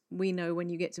as we know, when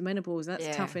you get to menopause,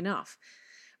 that's tough enough.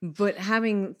 But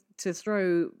having to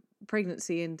throw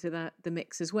pregnancy into the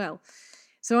mix as well.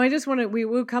 So I just we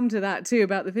will come to that too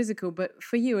about the physical. But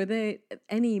for you, are there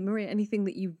anything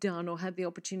that you've done or had the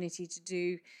opportunity to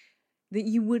do that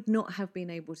you would not have been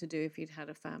able to do if you'd had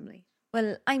a family?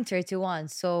 Well, I'm 31,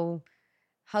 so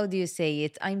how do you say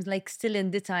it? I'm like still in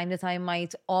the time that I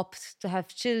might opt to have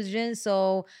children.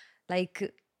 So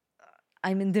like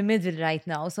I'm in the middle right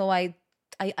now. So I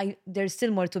there's still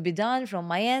more to be done from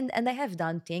my end, and I have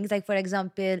done things like, for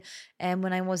example,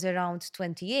 when I was around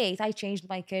 28, I changed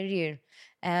my career.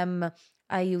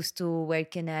 I used to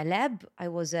work in a lab. I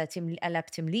was a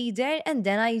lab team leader, and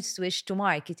then I switched to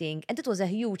marketing, and it was a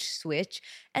huge switch,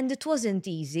 and it wasn't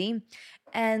easy.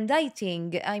 And I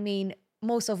think, I mean,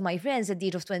 most of my friends at the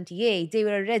age of 28, they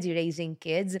were already raising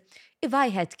kids. If I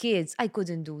had kids, I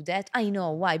couldn't do that. I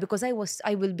know why, because I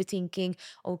will be thinking,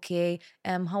 okay,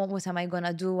 what am I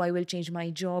gonna do? I will change my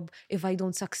job. If I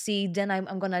don't succeed, then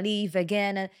I'm gonna leave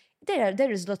again. And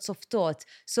there is lots of thought.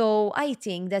 So I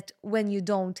think that when you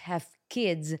don't have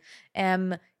kids,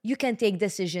 you can take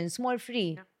decisions more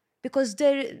free, because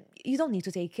you don't need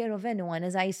to take care of anyone.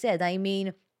 As I said, I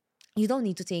mean, you don't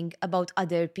need to think about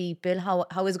other people,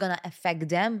 how it's gonna affect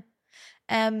them.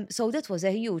 So that was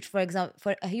a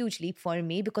huge leap for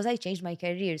me, because I changed my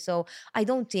career. So I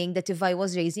don't think that if I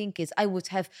was raising kids, I would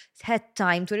have had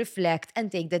time to reflect and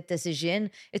take that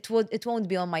decision. It won't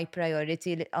be on my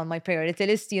priority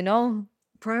list, you know?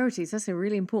 Priorities, that's a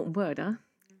really important word, huh?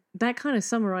 That kind of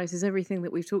summarizes everything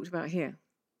that we've talked about here.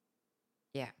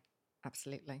 Yeah,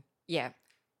 absolutely. Yeah.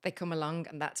 They come along,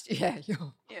 and that's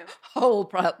your whole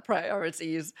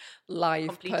priorities, life,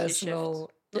 completely personal,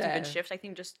 not even shift. I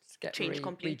think just change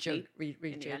completely in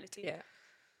reality. Yeah.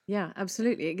 Yeah,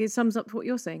 absolutely. It sums up what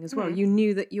you're saying as well. You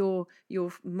knew that your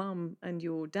mum and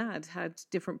your dad had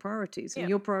different priorities, and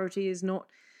your priority is not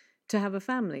to have a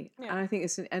family. And I think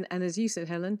and as you said,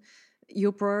 Helen,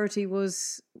 your priority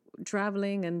was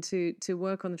traveling and to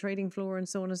work on the trading floor and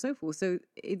so on and so forth. So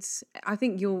I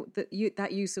think that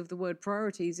use of the word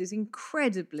priorities is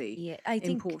incredibly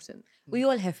important. We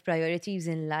all have priorities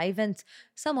in life, and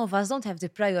some of us don't have the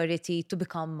priority to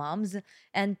become moms,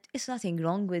 and it's nothing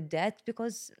wrong with that,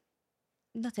 because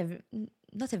not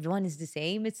everyone is the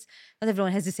same. Not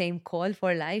everyone has the same call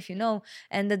for life,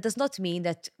 and that does not mean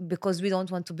that because we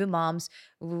don't want to be moms,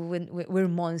 we're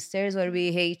monsters, or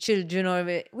we hate children,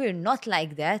 or we're not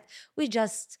like that. We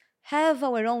just have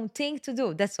our own thing to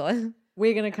do. That's all.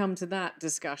 We're going to come to that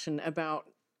discussion about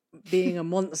being a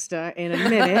monster in a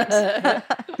minute.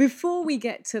 Before we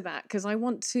get to that, because I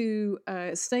want to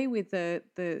stay with the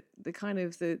kind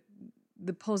of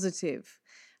the positive,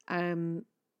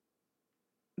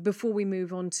 before we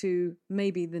move on to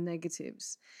maybe the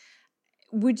negatives.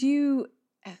 Would you,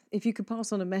 if you could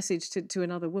pass on a message to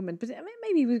another woman, but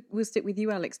maybe we'll stick with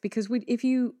you, Alex, because if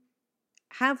you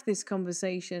have this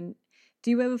conversation,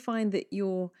 do you ever find that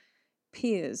your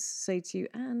peers say to you,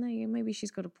 no, maybe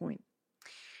she's got a point?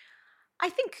 I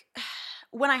think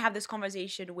when I have this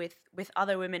conversation with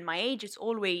other women my age, it's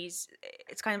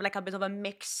kind of like a bit of a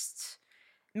mixed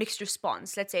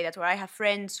response. Let's say that where I have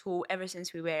friends who ever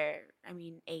since we were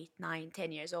 8, 9,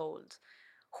 10 years old,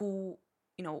 who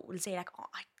will say like, oh,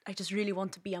 I just really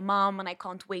want to be a mom and I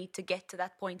can't wait to get to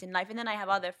that point in life. And then I have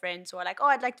other friends who are like, oh,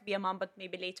 I'd like to be a mom, but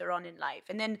maybe later on in life.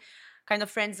 And then kind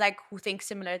of friends like who think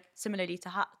similarly to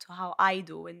how I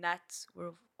do, and that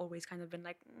we've always kind of been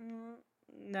like,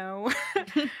 no.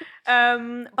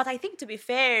 But I think, to be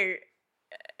fair,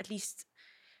 at least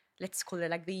let's call it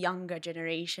like the younger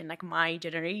generation, like my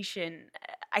generation,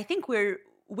 I think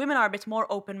women are a bit more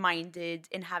open-minded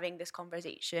in having this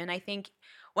conversation. I think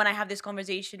when I have this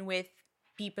conversation with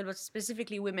people, but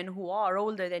specifically women who are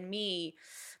older than me,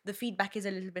 the feedback is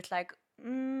a little bit like,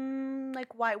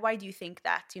 why do you think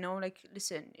that? Like,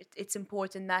 listen, it's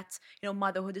important that,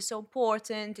 motherhood is so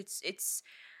important. It's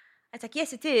like,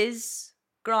 yes, it is,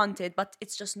 granted, but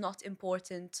it's just not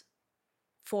important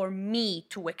for me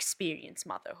to experience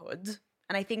motherhood.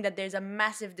 And I think that there's a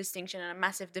massive distinction and a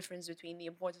massive difference between the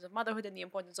importance of motherhood and the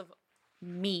importance of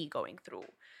me going through,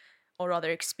 or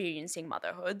rather experiencing,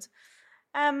 motherhood.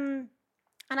 And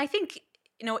I think,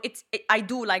 I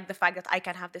do like the fact that I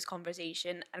can have this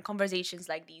conversation, and conversations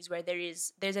like these where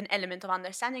there's an element of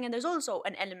understanding, and there's also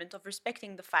an element of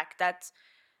respecting the fact that,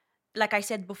 like I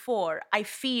said before, I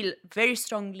feel very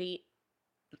strongly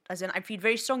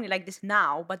like this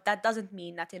now, but that doesn't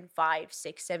mean that in 5,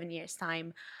 6, 7 years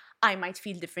time I might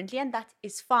feel differently, and that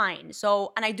is fine.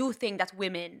 So, and I do think that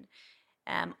women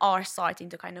are starting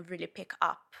to kind of really pick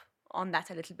up on that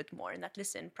a little bit more, and that,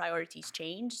 listen, priorities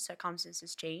change,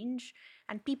 circumstances change,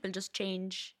 and people just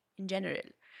change in general.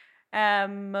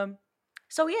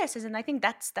 So yes, and I think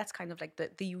that's kind of like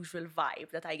the usual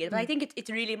vibe that I get. But I think it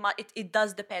really it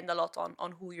does depend a lot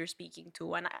on who you're speaking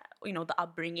to, and the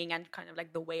upbringing and kind of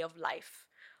like the way of life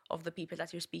of the people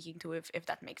that you're speaking to, if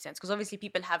that makes sense. Because obviously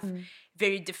people have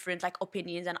very different like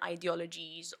opinions and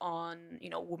ideologies on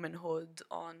womanhood,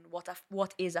 on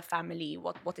what is a family,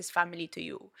 what is family to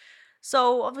you.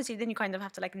 So obviously then you kind of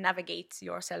have to like navigate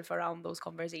yourself around those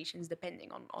conversations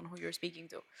depending on who you're speaking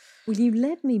to. Well, you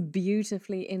led me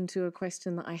beautifully into a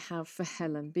question that I have for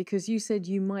Helen, because you said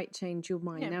you might change your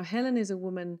mind. Yeah. Now, Helen is a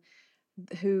woman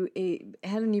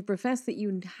Helen, you profess that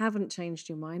you haven't changed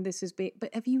your mind.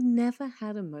 But have you never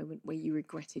had a moment where you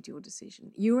regretted your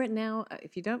decision? You're at now,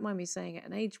 if you don't mind me saying, at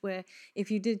an age where if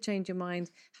you did change your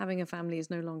mind, having a family is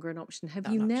no longer an option. Have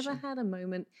you never had a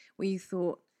moment where you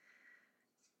thought,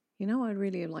 I'd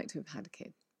really like to have had a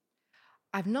kid?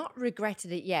 I've not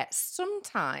regretted it yet.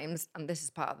 Sometimes, and this is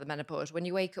part of the menopause, when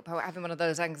you wake up having one of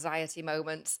those anxiety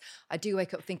moments, I do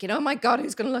wake up thinking, oh my God,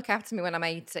 who's going to look after me when I'm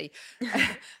 80?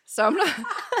 So I'm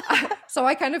not, so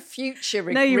I kind of future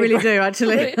regret. No, you really do,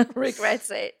 actually. regret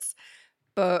it.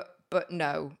 But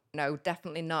no,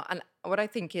 definitely not. And what I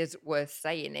think is worth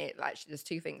saying, actually, there's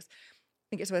two things. I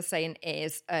think it's worth saying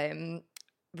is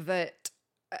that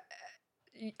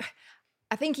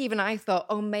I think even I thought,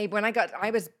 maybe when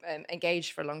I was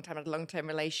engaged for a long time, had a long-term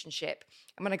relationship.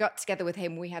 And when I got together with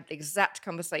him, we had the exact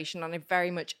conversation. And I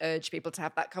very much urge people to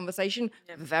have that conversation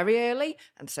very early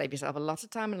and save yourself a lot of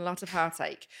time and a lot of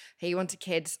heartache. He wanted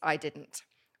kids, I didn't.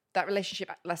 That relationship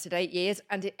lasted 8 years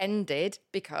and it ended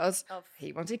because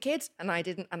he wanted kids and I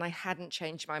didn't, and I hadn't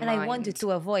changed my mind. And I wanted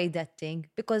to avoid that thing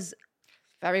because...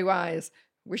 Very wise.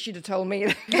 wish you'd have told me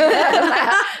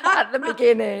at the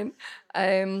beginning.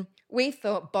 We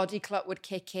thought body clock would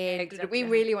kick in. Exactly. We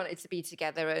really wanted to be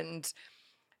together,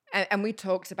 and we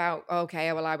talked about,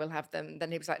 okay, well, I will have them. Then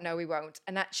he was like, no, we won't.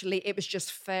 And actually, it was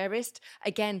just fairest,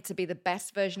 again, to be the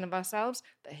best version of ourselves,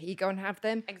 that he go and have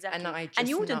them. Exactly. And I just and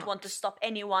you wouldn't not. want to stop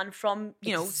anyone from,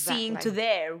 seeing to Exactly.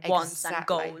 their wants and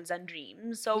Exactly. goals and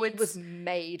dreams. So He was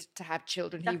made to have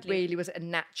children. Exactly. He really was a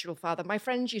natural father. My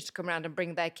friends used to come around and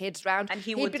bring their kids round, And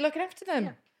he'd would be looking after them.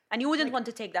 Yeah. And you wouldn't want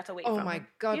to take that away Oh from my him.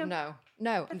 God, Yeah.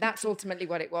 no. And that's ultimately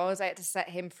what it was. I had to set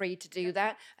him free to do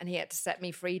that, and he had to set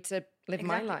me free to live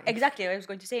my life. Exactly. I was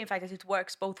going to say, in fact, that it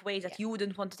works both ways. That you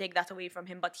wouldn't want to take that away from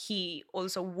him, but he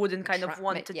also wouldn't kind of Trap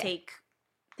want me, to yeah. take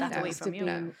that away must from have you.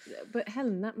 been, but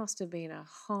Helen, that must have been a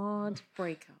hard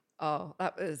breakup. Oh,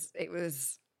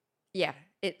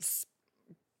 it's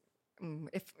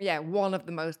one of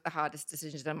the hardest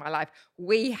decisions in my life.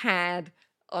 We had,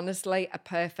 honestly, a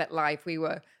perfect life. We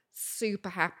were super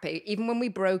happy. Even when we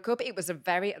broke up, it was at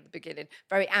the beginning,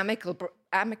 very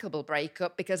amicable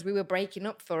breakup, because we were breaking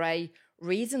up for a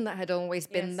reason that had always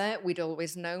been there. We'd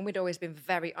always known, we'd always been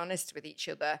very honest with each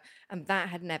other, and that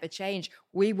had never changed.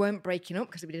 We weren't breaking up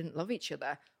because we didn't love each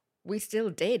other. We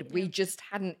still did. We just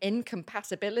had an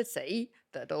incompatibility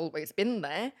that had always been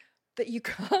there that you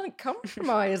can't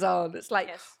compromise on. It's like,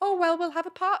 oh, well, we'll have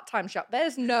a part-time shop.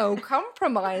 There's no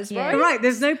compromise, right? Right,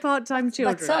 there's no part-time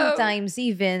children. But sometimes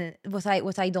even what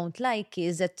I don't like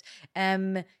is that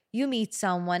you meet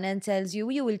someone and tells you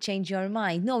will change your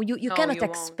mind. No, you cannot you won't.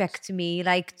 expect me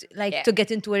to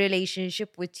get into a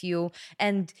relationship with you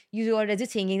and you're already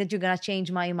thinking that you're gonna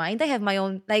change my mind. I have my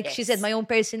own, she said, my own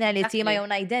personality, my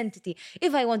own identity.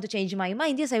 If I want to change my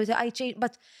mind, yes, I would say I change,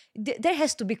 but there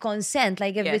has to be consent,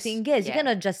 like everything else. You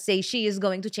cannot just say she is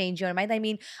going to change your mind. I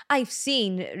mean, I've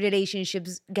seen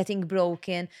relationships getting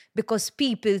broken because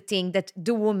people think that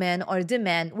the woman or the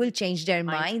man will change their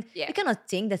mind. Yeah. You cannot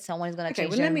think that someone is going to change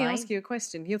Well, their let me mind. ask you a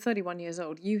question. You're 31 years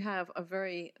old. You have a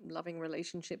very loving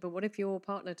relationship, but what if your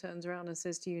partner turns around and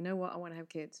says to you, you know what, I want to have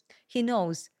kids? He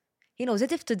knows. He knows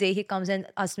that if today he comes and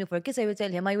asks me for kids, I will tell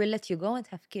him, I will let you go and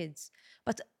have kids.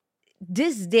 But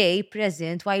this day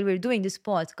present, while we're doing this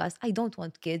podcast, I don't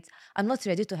want kids. I'm not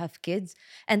ready to have kids.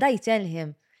 And I tell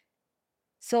him.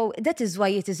 So that is why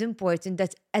it is important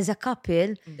that as a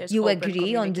couple, you open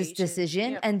agree on this communication.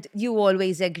 decision Yeah. and you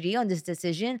always agree on this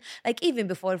decision. Like even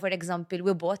before, for example,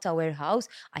 we bought our house,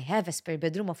 I have a spare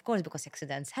bedroom, of course, because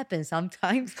accidents happen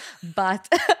sometimes, but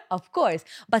of course.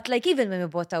 But like even when we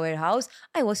bought our house,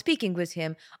 I was speaking with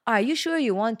him. Are you sure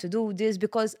you want to do this?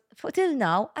 Because till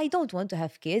now, I don't want to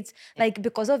have kids. Like,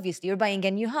 because obviously you're buying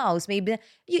a new house. Maybe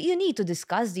you need to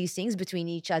discuss these things between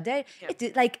each other.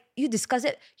 It, like you discuss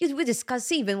it. We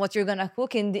discuss even what you're gonna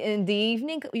cook in the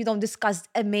evening. You don't discuss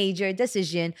a major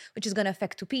decision which is gonna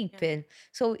affect two people.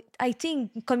 So I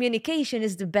think communication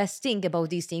is the best thing about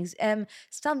these things.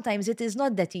 Sometimes it is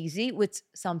not that easy with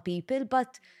some people,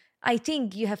 but I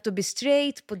think you have to be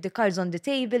straight, put the cards on the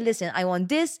table. Listen, I want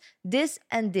this, this,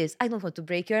 and this. I don't want to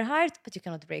break your heart, but you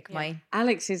cannot break mine.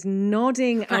 Alex is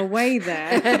nodding away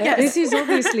there. This is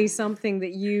obviously something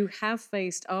that you have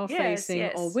faced, are facing,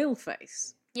 or will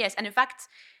face. Yes, and in fact,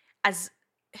 as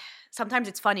sometimes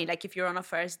it's funny, like if you're on a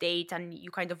first date and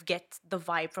you kind of get the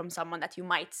vibe from someone that you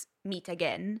might meet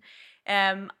again,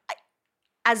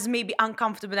 as maybe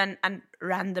uncomfortable and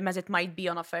random as it might be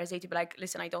on a first date, to be like,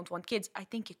 listen, I don't want kids. I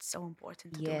think it's so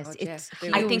important to do Yes, it. it's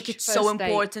I think it's so First date.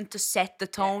 important to set the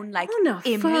tone, like On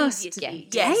a first immediately.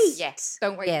 date? Yes.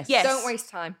 Don't waste. Yes. Don't waste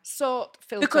time. Sort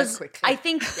filter Because quickly. I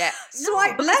think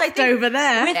Swipe because I left think over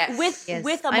there. with Yes.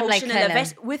 with I'm like emotional Helen.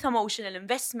 with emotional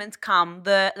investment come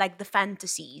the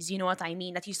fantasies. You know what I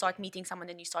mean? That you start meeting someone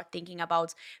and you start thinking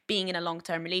about being in a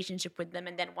long-term relationship with them,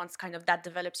 and then once kind of that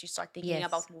develops, you start thinking Yes.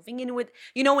 about moving in with.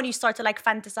 You know, when you start to like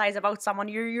fantasize about someone,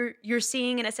 you're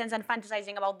seeing in a sense and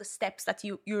fantasizing about the steps that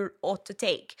you ought to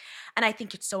take. And I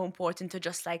think it's so important to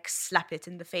just like slap it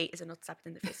in the face, and not slap it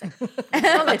in the face, like,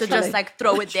 but to just like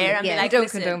throw it there and Yeah. be I like, don't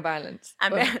listen, condone violence.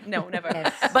 no, never.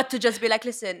 Yes. But to just be like,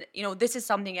 listen, you know, this is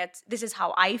something this is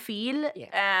how I feel.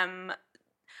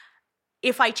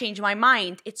 If I change my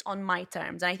mind, it's on my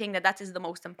terms. And I think that is the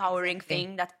most empowering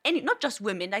thing that not just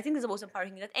women, I think it's the most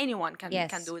empowering thing that anyone can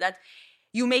do. That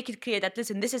you make it clear that,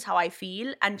 listen, this is how I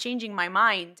feel, and changing my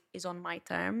mind is on my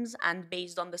terms and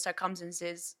based on the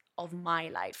circumstances of my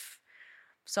life.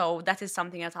 So that is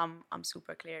something that I'm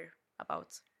super clear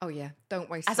about. Oh yeah, don't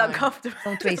waste As time. uncomfortable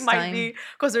Don't as it waste might time. be,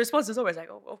 because the response is always like,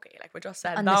 oh, okay, like we're just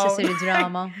sad Unnecessary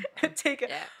drama. Take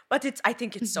it. But I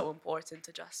think it's so important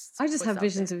to just. I just put have it out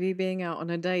visions there. of you being out on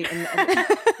a date and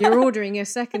you're ordering your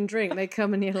second drink. They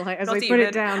come and you're like, as Not they put it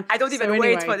even. down. I don't even So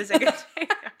wait anyway. for the second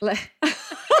drink. Like,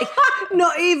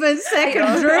 not even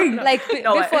second drink.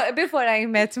 Like before I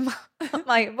met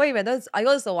my boyfriend, I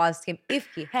also asked him if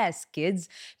he has kids,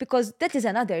 because that is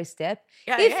another step.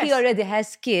 If he already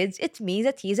has kids, it means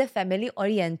that he's a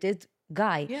family-oriented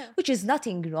guy, which is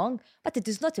nothing wrong, but it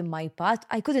is not in my path.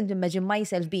 I couldn't imagine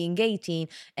myself being 18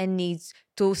 and needs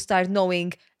to start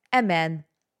knowing a man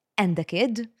and a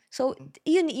kid. So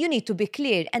you need to be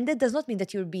clear, and that does not mean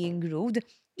that you're being rude.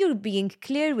 You're being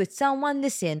clear with someone.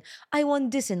 Listen, I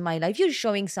want this in my life. You're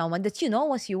showing someone that you know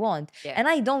what you want. Yeah. And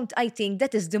I think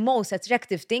that is the most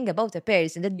attractive thing about a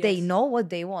person, that they know what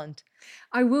they want.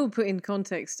 I will put in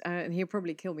context, and he'll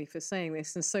probably kill me for saying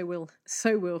this, and so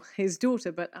will his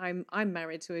daughter. But I'm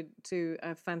married to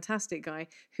a fantastic guy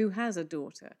who has a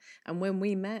daughter, and when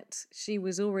we met, she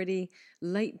was already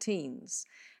late teens.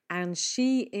 And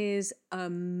she is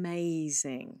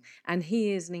amazing. And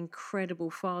he is an incredible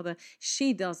father.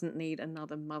 She doesn't need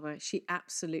another mother. She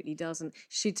absolutely doesn't.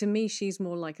 To me, she's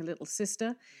more like a little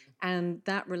sister. And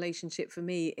that relationship for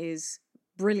me is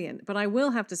brilliant. But I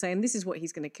will have to say, and this is what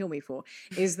he's going to kill me for,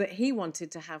 is that he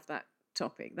wanted to have that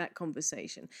topic, that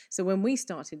conversation. So when we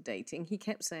started dating, he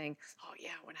kept saying, oh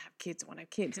yeah, I want to have kids,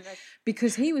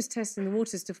 because he was testing the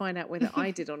waters to find out whether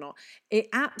I did or not. It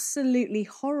absolutely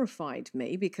horrified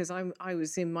me, because I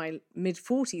was in my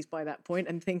mid-40s by that point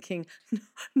and thinking,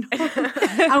 no.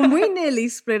 And we nearly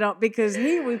split up because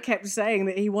he kept saying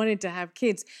that he wanted to have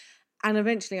kids. And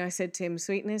eventually I said to him,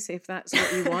 sweetness, if that's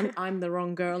what you want, I'm the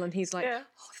wrong girl. And he's like, oh,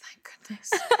 thank goodness.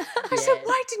 I said,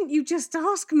 why didn't you just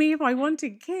ask me if I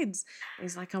wanted kids? And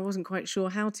he's like, I wasn't quite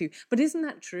sure how to. But isn't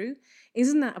that true?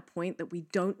 Isn't that a point that we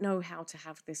don't know how to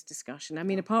have this discussion? I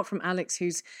mean, apart from Alex,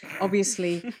 who's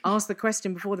obviously asked the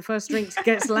question before the first drink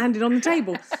gets landed on the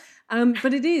table.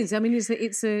 But it is. I mean,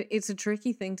 it's a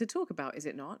tricky thing to talk about, is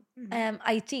it not?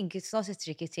 I think it's not a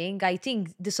tricky thing. I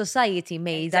think the society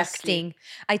made us think.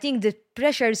 I think the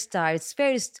pressure starts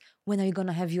first. When are you going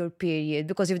to have your period?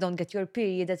 Because if you don't get your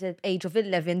period at the age of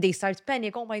 11, they start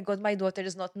panic. Oh my God, my daughter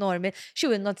is not normal. She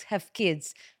will not have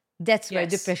kids. That's where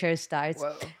the pressure starts.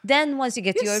 Whoa. Then once you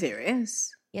get You're your...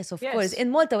 serious? Yes, of course. In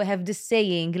Malta, we have this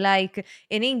saying, like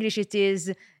in English it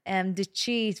is the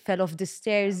cheese fell off the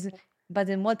stairs. But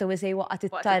in Malta we say waqat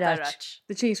it-taraċ.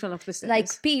 The cheese fell off the stairs. Like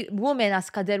women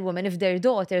ask other women if their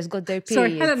daughters got their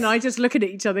period. Sorry, Helen and I just look at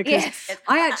each other because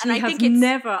I actually have think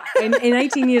never, in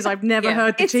 18 years, I've never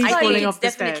heard the cheese falling off the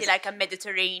stairs. It's definitely like a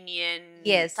Mediterranean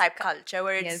type culture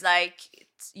where it's like,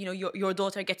 your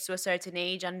daughter gets to a certain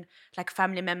age and like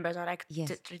family members are like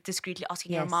discreetly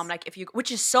asking your mom, like, if you,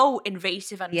 which is so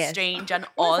invasive and strange and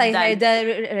odd. I heard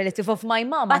a relative of my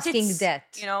mom asking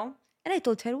that. And I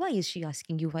told her, why is she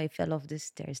asking you why I fell off the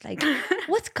stairs? Like,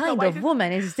 what kind of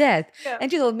woman is that? And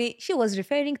she told me she was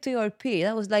referring to your period.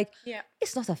 I was like,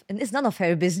 it's none of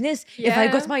her business if I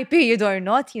got my period or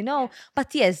not,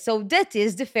 But yes, so that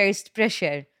is the first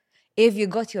pressure. If you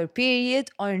got your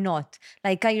period or not.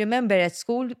 Like, I remember at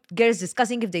school, girls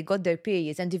discussing if they got their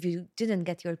periods. And if you didn't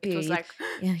get your period, it was like,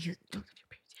 you don't have your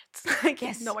period yet.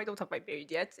 Like, no, I don't have my period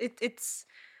yet. It's...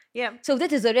 Yeah. So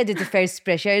that is already the first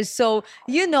pressure. So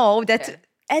you know that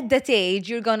at that age,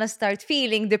 you're going to start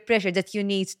feeling the pressure that you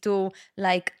need to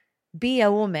like be a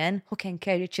woman who can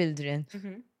carry children.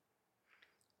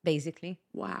 Basically.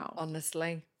 Wow.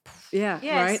 Honestly. Yeah,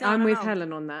 right. I'm with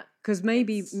Helen on that. Because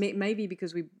maybe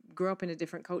because we grew up in a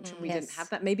different culture and we didn't have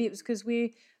that. Maybe it was because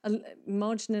we're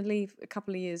marginally a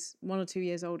couple of years, 1 or 2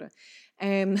 years older.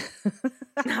 No,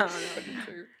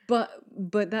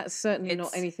 But that's certainly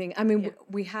not anything. I mean,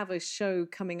 we have a show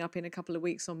coming up in a couple of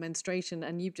weeks on menstruation,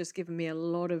 and you've just given me a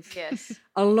lot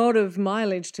of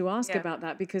mileage to ask about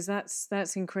that, because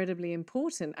that's incredibly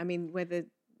important. I mean, whether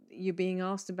you're being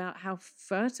asked about how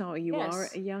fertile you are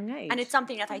at a young age, and it's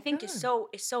something that I think is so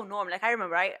normal. Like, I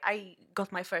remember I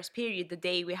got my first period the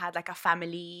day we had like a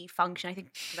family function. I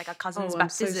think like a cousin's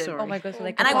baptism. So sorry. Oh my God!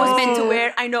 Like, and I was meant to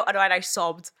wear. I know, and I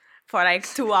sobbed for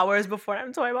like 2 hours before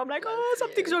I'm told my mom, like, oh,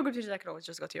 something's wrong with you. She's like, no, it's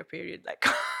just got your period, like,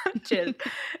 chill.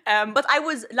 But I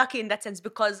was lucky in that sense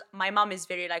because my mom is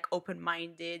very like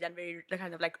open-minded and very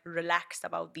kind of like relaxed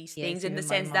about these things, in the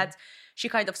sense that she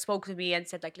kind of spoke to me and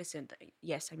said like, listen,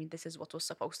 yes, I mean, this is what was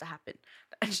supposed to happen.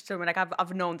 And she told me like,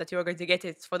 I've known that you were going to get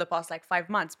it for the past like 5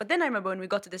 months. But then I remember when we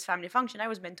got to this family function, I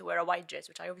was meant to wear a white dress,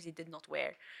 which I obviously did not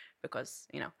wear because,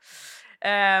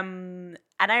 and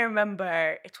I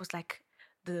remember it was like,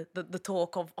 the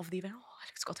talk of the event. Oh,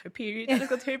 Alex got her period. Alex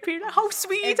got her period. How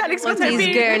sweet! Alex got her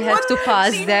period. This girl has to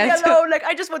pass that. Leave me alone. Like,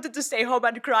 I just wanted to stay home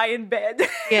and cry in bed.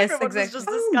 Yes, Everyone exactly. was just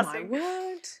discussing. Oh my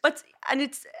word! But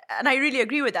and I really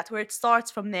agree with that. Where it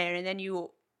starts from there, and then you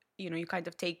kind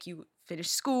of take you finish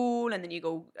school, and then you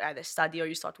go either study or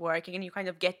you start working, and you kind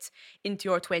of get into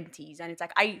your 20s. And it's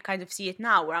like, I kind of see it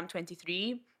now where I'm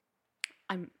 23.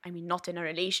 Not in a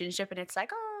relationship, and it's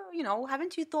like,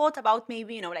 haven't you thought about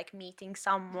maybe, like meeting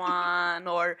someone,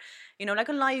 or, like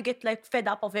a lot, you get like fed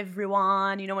up of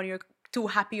everyone, when you're too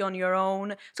happy on your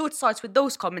own. So it starts with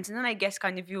those comments, and then I guess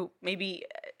kind of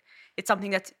it's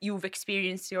something that you've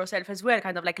experienced yourself as well,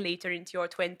 kind of like later into your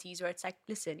 20s, where it's like,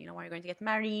 listen, are you going to get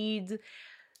married?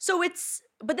 So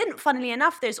but then funnily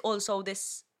enough, there's also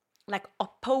this like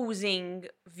opposing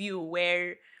view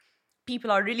where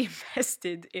people are really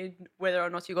invested in whether or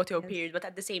not you go to your period, but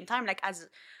at the same time, like as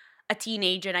a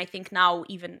teenager, and I think now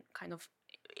even kind of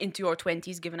into your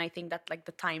 20s, given I think that like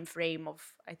the time frame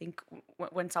of, I think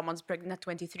when someone's pregnant at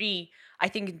 23, I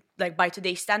think like by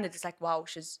today's standards, it's like, wow,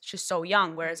 she's so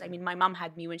young. Whereas my mom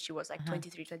had me when she was like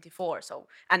 23, 24. So,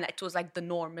 and it was like the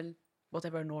normal,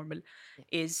 whatever normal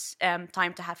is,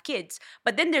 time to have kids.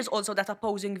 But then there's also that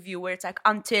opposing view where it's like,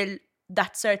 until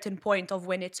that certain point of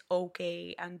when it's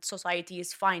okay and society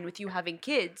is fine with you having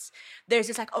kids, there's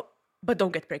this like, oh, but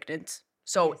don't get pregnant.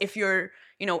 So if you're,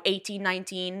 18,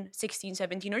 19, 16,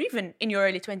 17, or even in your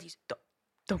early 20s,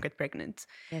 don't get pregnant.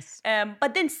 Yes.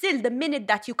 But then still, the minute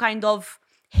that you kind of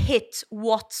hit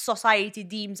what society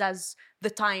deems as the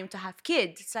time to have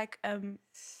kids, it's like,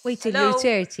 wait till you're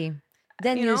 30.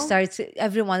 Then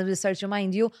everyone will start to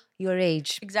remind you your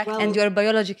age. Exactly. And your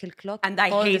biological clock. And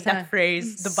I hate that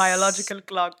phrase, the biological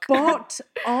clock. Spot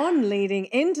on, leading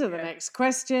into the next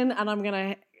question. And I'm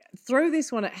going to throw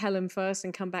this one at Helen first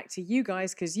and come back to you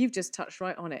guys, because you've just touched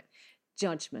right on it.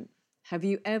 Judgment. Have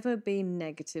you ever been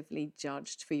negatively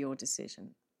judged for your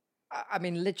decision? I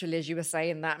mean, literally, as you were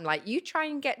saying that, I'm like, you try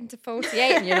and get into 48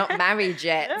 and you're not married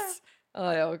yet.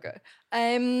 Oh, God.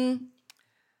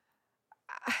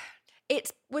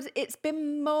 It's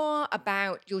been more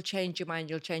about you'll change your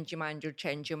mind,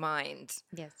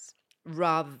 Yes.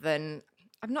 rather than,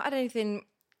 I've not had anything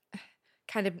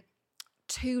kind of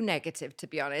too negative, to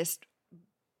be honest,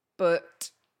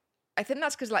 but I think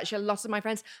that's because actually a lot of my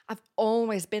friends, I've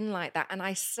always been like that, and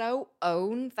I so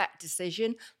own that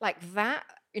decision. Like that,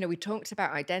 we talked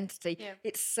about identity. Yeah.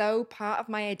 It's so part of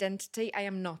my identity. I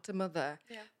am not a mother.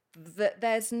 Yeah.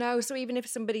 So even if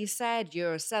somebody said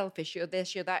you're selfish, you're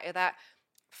this, you're that,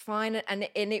 fine, and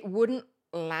it wouldn't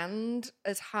land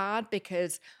as hard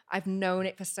because I've known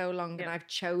it for so long and I've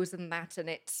chosen that, and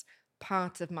it's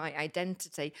part of my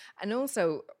identity. And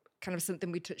also kind of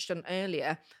something we touched on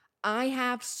earlier, I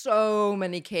have so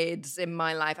many kids in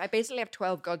my life. I basically have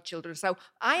 12 godchildren, so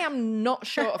I am not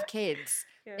short of kids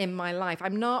in my life. I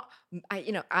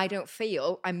don't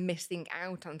feel I'm missing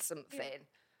out on something.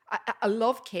 I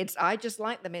love kids. I just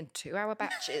like them in 2-hour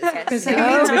batches. Because you've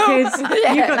got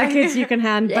the kids you can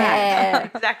hand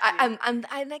back. Exactly.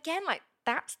 And again, like,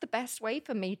 that's the best way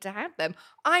for me to have them.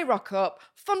 I rock up,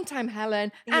 fun time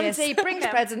Helen, Auntie brings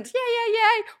presents,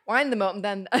 yay, wind them up, and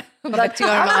then back to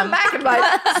your mum. Back and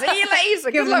like, see you later.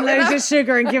 Give them loads of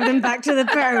sugar and give them back to the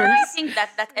parents. I think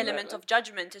that element of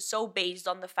judgment is so based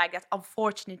on the fact that,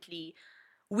 unfortunately,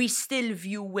 we still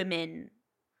view women,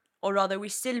 or rather we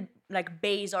still like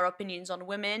base our opinions on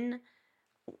women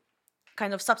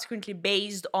kind of subsequently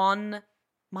based on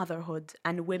motherhood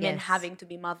and women having to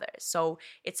be mothers. So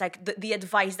it's like the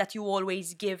advice that you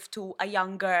always give to a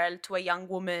young girl, to a young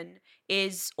woman,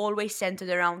 is always centered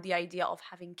around the idea of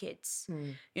having kids.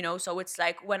 So it's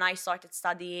like when I started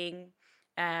studying,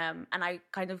 and I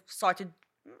kind of started,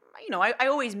 I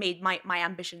always made my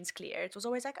ambitions clear. It was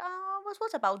always like,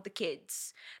 what about the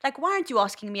kids? Like, why aren't you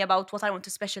asking me about what I want to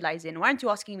specialize in? Why aren't you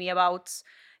asking me about,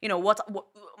 what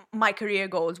my career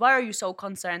goals? Why are you so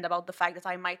concerned about the fact that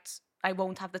I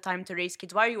won't have the time to raise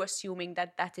kids? Why are you assuming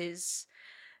that is,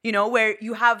 where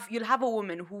you'll have a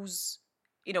woman who's,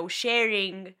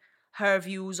 sharing her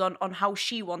views on how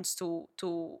she wants to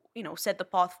set the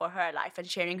path for her life and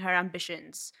sharing her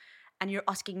ambitions. And you're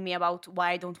asking me about why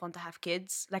I don't want to have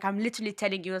kids. Like, I'm literally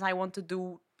telling you that I want to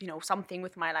do, something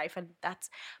with my life. And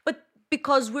but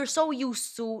because we're so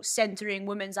used to centering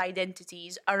women's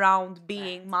identities around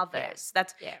being mothers,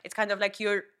 it's kind of like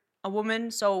you're a woman,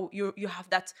 so you have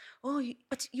that,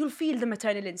 but you'll feel the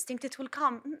maternal instinct, it will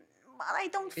come. I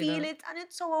don't feel it, and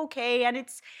it's so okay. And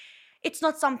it's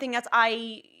not something that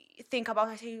I think about.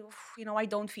 I say, I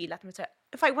don't feel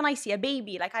that when I see a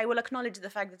baby, like, I will acknowledge the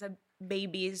fact that a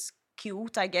baby is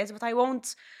cute, I guess, but I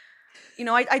won't,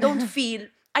 I don't feel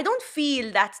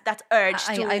that urge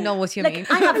to. I know what you mean.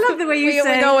 I love the way you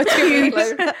say know what you mean.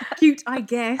 Cute, I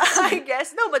guess. I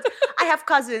guess. No, but I have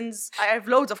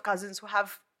loads of cousins who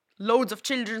have loads of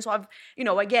children. So I've,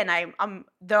 again,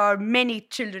 there are many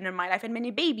children in my life and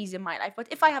many babies in my life. But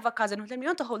if I have a cousin who tells me, you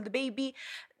want to hold the baby?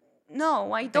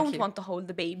 No, I don't want to hold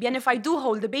the baby. And if I do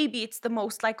hold the baby, it's the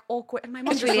most like awkward. And my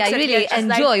mom Actually, I really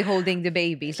enjoy holding the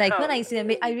babies. Like when I see them,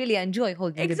 I really enjoy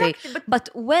holding the baby. But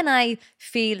when I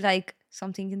feel like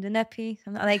something in the nappy,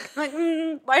 I'm like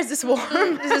why is this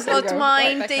warm? This is not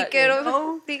mine. Take care of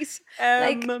it, please.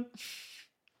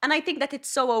 And I think that it's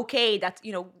so okay that,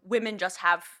 women just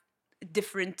have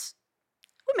different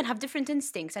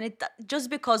instincts, and just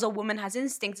because a woman has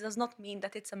instincts does not mean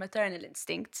that it's a maternal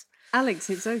instinct. Alex,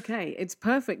 it's okay. It's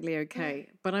perfectly okay.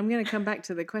 But I'm going to come back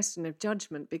to the question of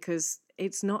judgment, because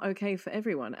it's not okay for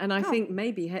everyone. And I think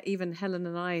maybe even Helen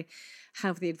and I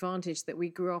have the advantage that we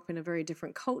grew up in a very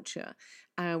different culture.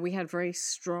 We had very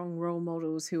strong role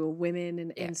models who are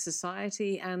women in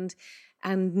society and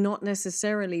not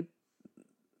necessarily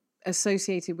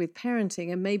associated with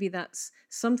parenting. And maybe that's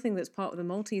something that's part of the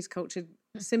Maltese culture,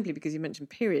 simply because you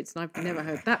mentioned periods, and I've never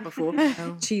heard that before.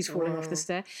 Cheese falling off the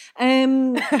stair.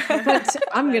 But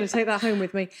I'm going to take that home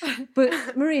with me.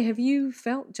 But Maria, have you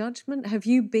felt judgment? Have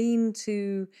you been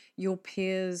to your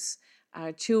peers'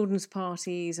 children's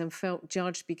parties and felt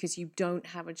judged because you don't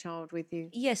have a child with you?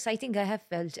 Yes, I think I have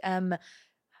felt.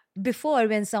 Before,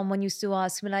 when someone used to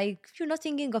ask me, like, you're not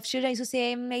thinking of children, I used to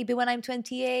say, maybe when I'm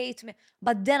 28.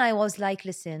 But then I was like,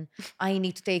 listen, I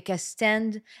need to take a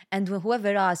stand. And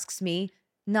whoever asks me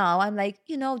now, I'm like,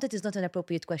 that is not an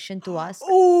appropriate question to ask.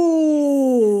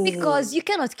 Oh! Because you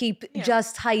cannot keep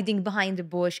just hiding behind the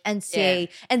bush and say,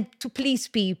 and to please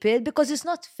people, because it's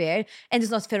not fair. And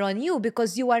it's not fair on you,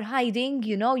 because you are hiding,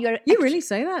 You really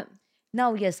say that?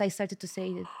 Now, yes, I started to say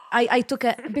it. I took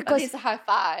a, because... It's a high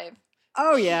five.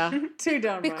 Oh, yeah. Too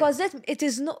done. Because it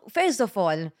is first of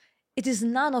all, it is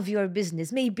none of your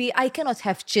business. Maybe I cannot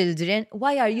have children.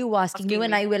 Why are you asking me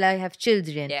when I have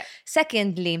children? Yeah.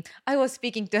 Secondly, I was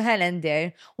speaking to Helen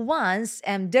there. Once,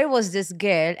 there was this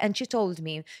girl, and she told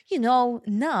me,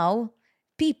 now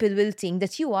people will think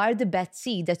that you are the bad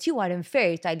seed, that you are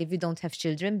infertile if you don't have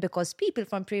children, because people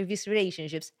from previous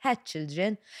relationships had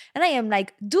children. And I am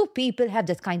like, do people have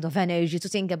that kind of energy to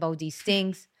think about these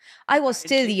things? I was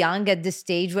still young at this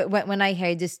stage when I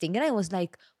heard this thing, and I was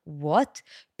like, what?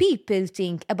 People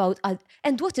think about,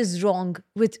 and what is wrong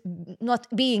with not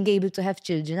being able to have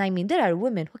children? I mean, there are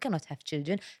women who cannot have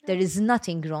children. There is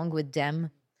nothing wrong with them.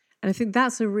 And I think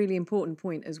that's a really important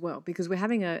point as well, because we're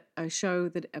having a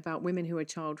show about women who are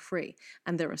child-free,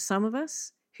 and there are some of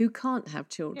us who can't have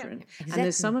children. Yeah, exactly. And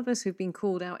there's some of us who've been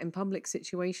called out in public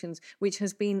situations, which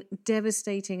has been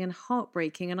devastating and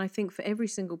heartbreaking. And I think for every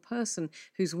single person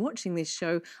who's watching this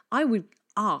show, I would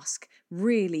ask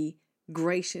really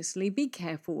graciously, be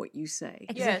careful what you say.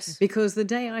 Yes. Because the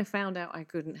day I found out I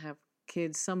couldn't have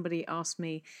kids, somebody asked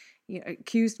me,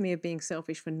 accused me of being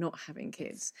selfish for not having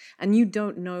kids. And you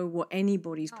don't know what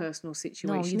anybody's personal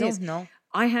situation is. No, you don't know.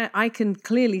 I can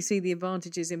clearly see the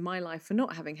advantages in my life for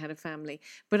not having had a family.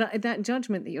 But that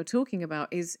judgment that you're talking about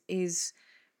is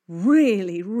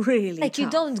really, really like tough. You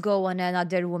don't go on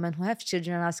another woman who have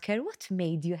children and ask her, what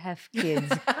made you have kids?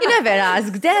 You never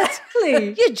ask that.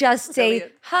 Exactly. You just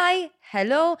say, hi,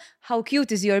 hello, how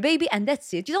cute is your baby? And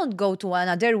that's it. You don't go to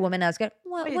another woman and ask her,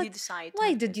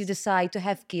 why did you decide to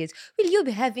have kids? Will you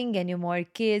be having any more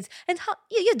kids? And how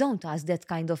you don't ask that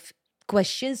kind of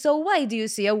question. So why do you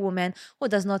see a woman who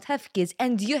does not have kids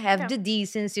and you have the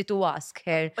decency to ask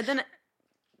her? But then,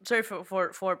 sorry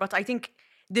but I think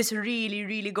this really,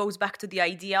 really goes back to the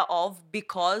idea of,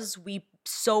 because we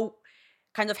so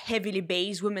kind of heavily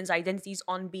base women's identities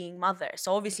on being mothers.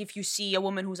 So obviously if you see a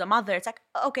woman who's a mother, it's like,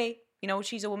 okay,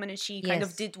 she's a woman and she kind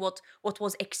of did what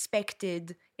was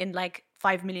expected, in like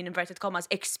 5 million inverted commas,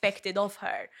 expected of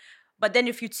her. But then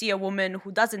if you see a woman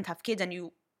who doesn't have kids and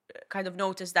you kind of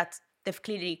notice that they've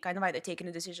clearly kind of either taken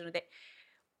a decision or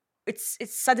it's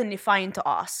suddenly fine to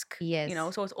ask. Yes.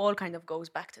 So it all kind of goes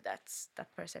back to that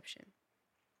perception.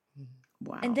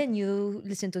 Wow. And then you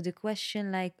listen to the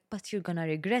question like, but you're gonna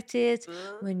regret it.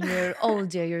 When you're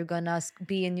older, you're gonna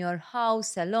be in your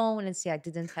house alone and say, I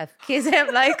didn't have kids.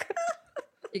 I'm like,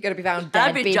 you're gonna be found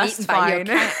dead, being being just eaten by your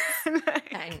fine. cat.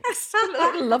 Thanks.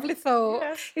 Lovely thought.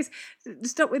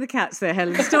 Stop with the cats there,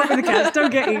 Helen. Stop with the cats. Don't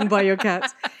get eaten by your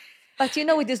cats. But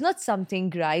it is not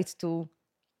something right to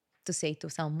say to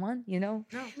someone, No.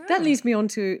 That leads me on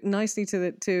nicely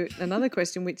to another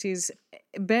question, which is,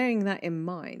 bearing that in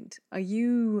mind, are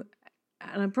you,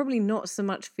 and I'm probably not so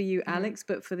much for you, Alex,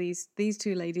 but for these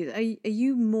two ladies, are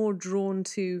you more drawn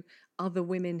to other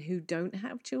women who don't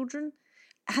have children?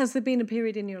 Has there been a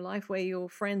period in your life where your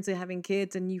friends are having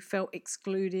kids and you felt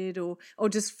excluded or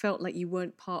just felt like you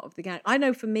weren't part of the gang? I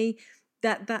know for me,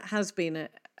 that has been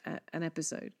an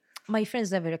episode. My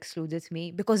friends never excluded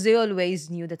me because they always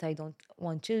knew that I don't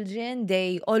want children.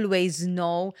 They always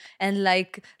know. And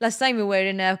like last time we were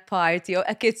in a party or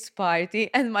a kids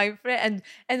party, and my friend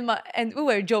and we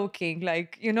were joking,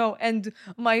 like, you know, and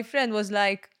my friend was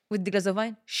like, with the glass of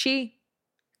wine,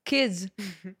 kids,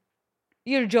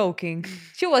 you're joking.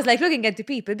 She was like looking at the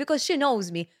people because she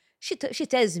knows me. She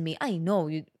tells me, I know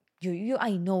you.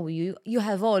 I know you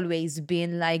have always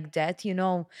been like that, you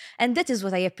know, and that is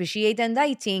what I appreciate. And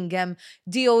I think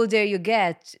the older you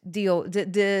get,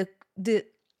 the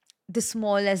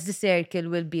smaller the circle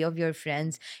will be of your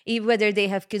friends, whether they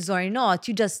have kids or not.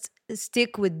 You just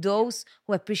stick with those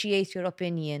who appreciate your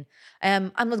opinion.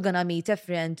 I'm not gonna meet a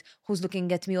friend who's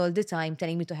looking at me all the time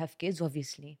telling me to have kids.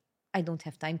 Obviously, I don't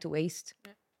have time to waste.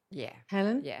 Yeah.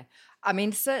 Helen? Yeah. I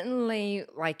mean, certainly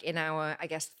like in our, I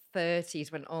guess,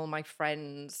 30s, when all my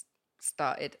friends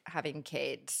started having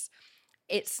kids,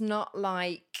 it's not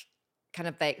like kind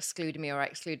of they excluded me or I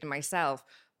excluded myself,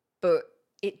 but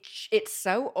it's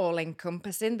so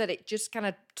all-encompassing that it just kind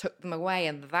of took them away,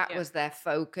 and that was their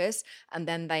focus. And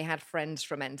then they had friends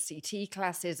from NCT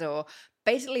classes, or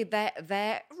basically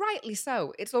they're rightly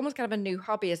so. It's almost kind of a new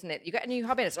hobby, isn't it? You get a new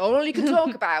hobby and it's all you can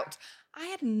talk about. I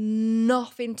had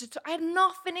nothing I had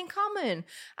nothing in common.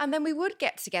 And then we would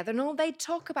get together and all they'd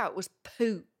talk about was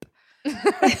poop. Do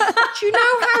you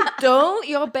know how dull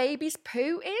your baby's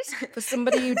poo is for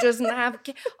somebody who doesn't have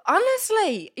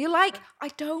honestly, you're like, I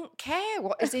don't care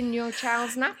what is in your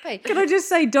child's nappy. Can I just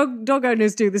say, dog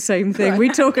owners do the same thing. We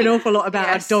talk an awful lot about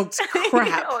our dog's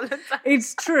crap.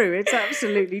 It's true. It's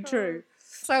absolutely true.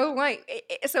 So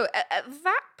so at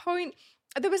that point,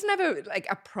 there was never like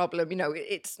a problem, you know.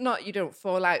 It's not you don't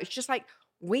fall out. It's just like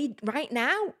we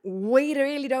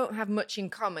really don't have much in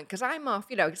common because I'm off,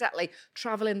 you know, exactly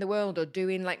traveling the world or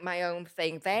doing like my own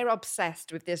thing. They're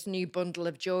obsessed with this new bundle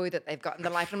of joy that they've got in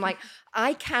their life. And I'm like,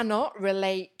 I cannot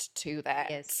relate to that.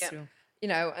 Yes, true. You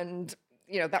know, and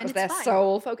you know that was their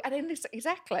sole focus. And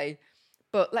exactly.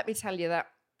 But let me tell you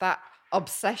that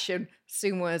obsession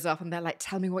soon wears off, and they're like,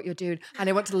 tell me what you're doing and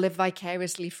I want to live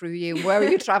vicariously through you. Where are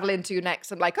you traveling to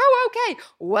next? I'm like, oh, okay,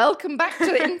 welcome back to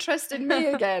the interest in me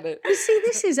again. You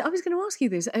see, I was going to ask you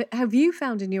this. Have you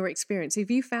found in your experience,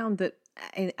 that,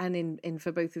 and in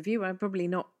for both of you, probably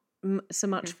not so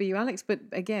much for you, Alex, but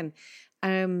again,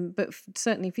 but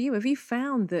certainly for you, have you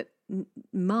found that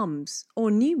mums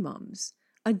or new mums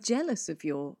are jealous of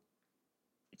your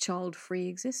child-free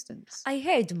existence? I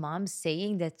heard moms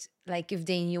saying that, like, if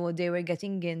they knew what they were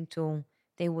getting into,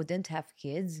 they wouldn't have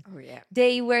kids. Oh, yeah.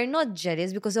 They were not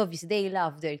jealous because obviously they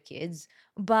love their kids,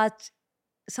 but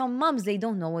some moms, they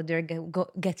don't know what they're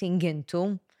getting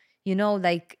into, you know,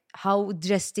 like how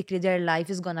drastically their life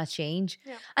is gonna change.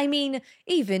 Yeah. I mean,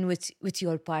 even with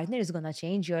your partner is gonna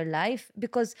change your life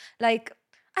because, like,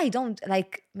 I don't,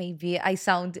 like, maybe I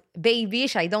sound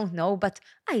babyish, I don't know, but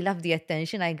I love the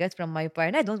attention I get from my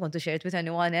partner. I don't want to share it with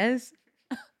anyone else.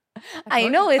 I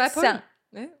know it's,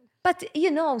 but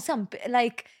you know, some,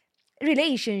 like,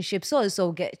 relationships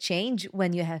also change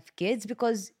when you have kids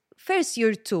because first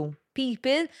you're two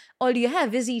people, all you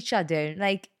have is each other.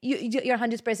 Like, your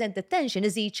 100% attention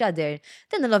is each other.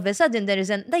 Then all of a sudden there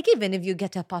is like, even if you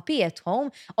get a puppy at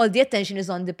home, all the attention is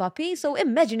on the puppy. So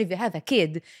imagine if you have a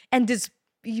kid and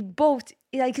you both,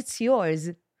 like, it's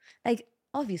yours. Like,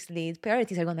 obviously,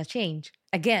 priorities are gonna change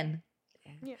again.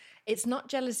 Yeah. It's not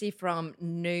jealousy from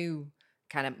new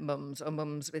kind of mums or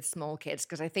mums with small kids,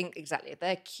 because I think exactly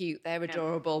they're cute, they're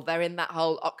adorable, they're in that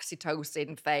whole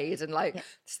oxytocin phase, and like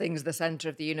this thing's the center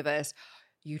of the universe.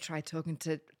 You try talking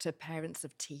to parents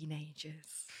of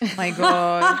teenagers. Oh my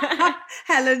God.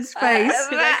 Helen's face.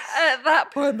 At that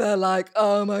point, they're like,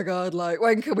 oh my God, like,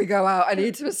 when can we go out? I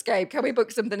need to escape. Can we book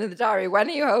something in the diary? When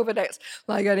are you over next?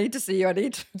 Like, I need to see you. I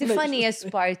need to. The funniest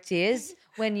part is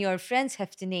when your friends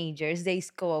have teenagers, they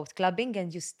go out clubbing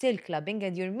and you're still clubbing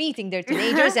and you're meeting their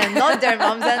teenagers and not their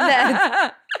moms and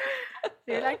dads.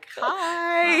 You're like,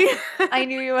 hi. I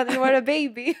knew you were a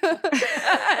baby.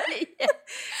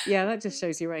 Yeah, that just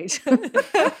shows your age.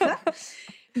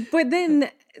 But then,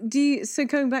 so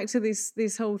going back to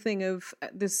this whole thing of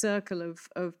the circle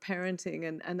of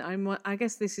parenting, and I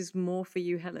guess this is more for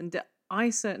you, Helen. I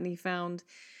certainly found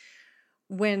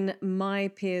when my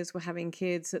peers were having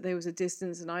kids that there was a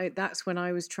distance, and that's when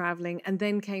I was traveling, and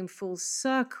then came full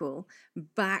circle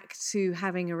back to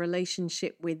having a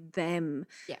relationship with them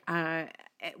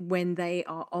when they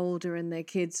are older and their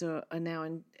kids are now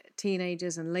in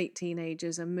teenagers and late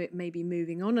teenagers and maybe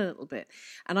moving on a little bit.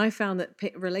 And I found that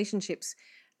relationships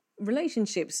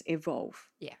evolve.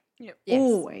 Yeah. Yep. Yes.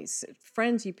 Always.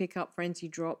 Friends you pick up, friends you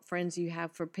drop, friends you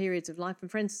have for periods of life,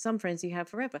 and some friends you have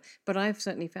forever. But I've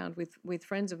certainly found with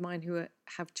friends of mine who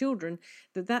have children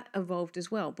that evolved as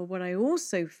well. But what I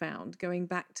also found, going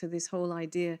back to this whole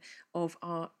idea of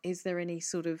is there any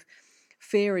sort of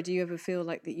fear, or do you ever feel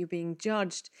like that you're being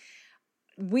judged?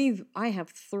 I have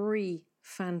 3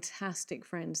 fantastic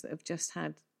friends that have just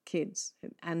had kids,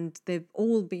 and they've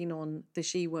all been on the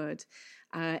She Word.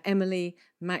 Emily,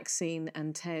 Maxine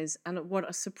and Tez. And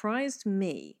what surprised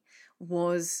me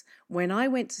was when I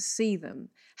went to see them,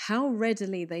 how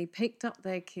readily they picked up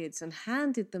their kids and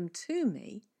handed them to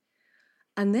me.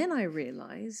 And then I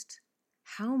realized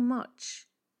how much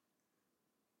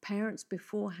parents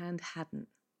beforehand hadn't.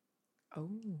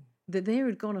 Oh. That they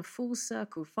had gone a full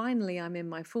circle. Finally, I'm in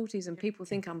my 40s and people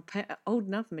think I'm old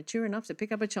enough, mature enough to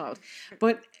pick up a child.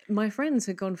 But my friends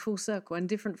had gone full circle, and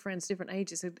different friends, different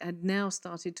ages, had now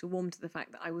started to warm to the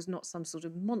fact that I was not some sort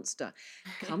of monster.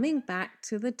 Coming back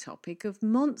to the topic of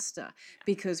monster,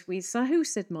 because who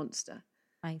said monster?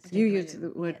 I think You used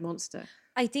the word monster.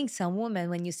 I think some women,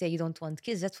 when you say you don't want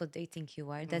kids, that's what they think you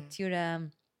are. That you're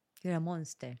a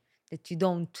monster. That you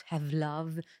don't have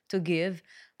love to give.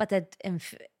 But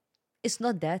it's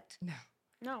not that.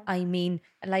 No. I mean,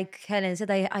 like Helen said,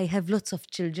 I have lots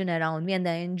of children around me and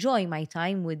I enjoy my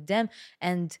time with them.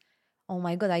 And oh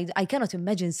my God, I cannot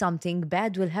imagine something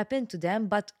bad will happen to them,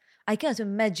 but I cannot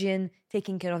imagine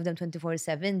taking care of them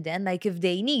 24/7 then. Like if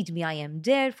they need me, I am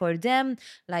there for them.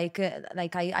 Like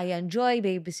I enjoy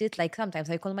babysit. Like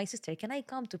sometimes I call my sister, can I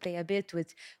come to play a bit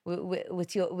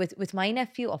with my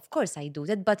nephew? Of course I do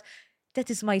that, but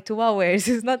that is my 2 hours.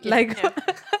 It's not like...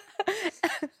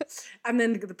 And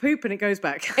then the poop and it goes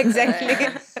back. Exactly.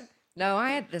 No,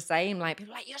 I had the same. Like,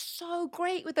 people are like, you're so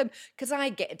great with them. Because I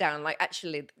get down, like,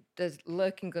 actually, there's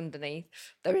lurking underneath.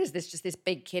 There is just this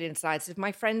big kid inside. So if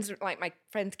my friends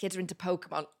kids are into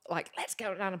Pokemon, like, let's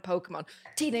go down and Pokemon.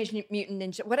 Teenage Mutant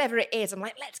Ninja, whatever it is. I'm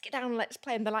like, let's get down and let's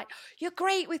play. And they're like, you're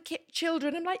great with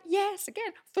children. I'm like, yes,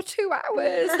 again, for 2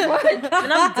 hours. Like,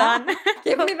 And I'm done.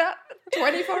 give me that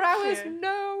 24 hours.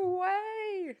 No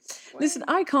way. Listen,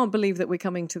 I can't believe that we're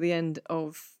coming to the end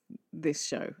of this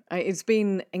show. It's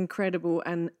been incredible,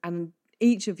 and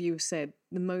each of you said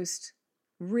the most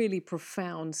really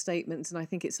profound statements, and I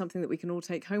think it's something that we can all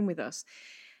take home with us.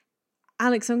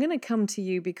 Alex, I'm going to come to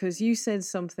you because you said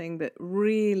something that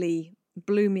really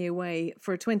blew me away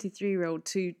for a 23-year-old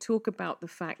to talk about the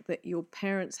fact that your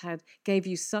parents gave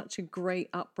you such a great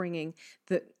upbringing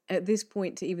that at this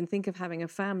point to even think of having a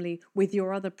family with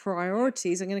your other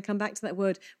priorities, I'm going to come back to that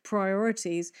word,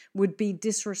 priorities, would be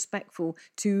disrespectful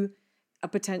to a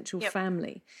potential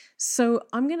family. So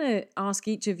I'm going to ask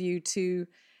each of you to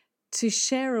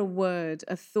share a word,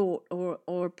 a thought,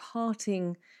 or a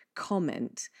parting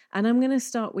comment. And I'm going to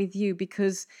start with you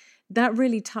because that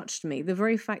really touched me. The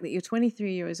very fact that you're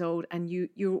 23 years old and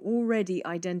you're already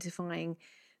identifying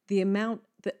the amount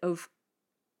of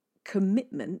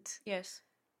commitment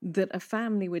that a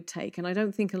family would take. And I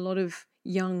don't think a lot of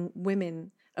young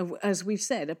women, as we've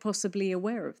said, are possibly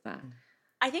aware of that.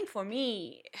 I think for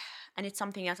me, and it's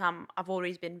something that I've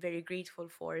always been very grateful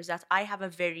for, is that I have a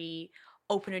very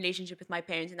open relationship with my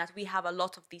parents, and that we have a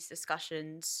lot of these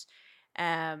discussions,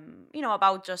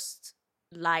 about just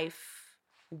life,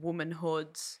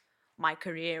 womanhood, my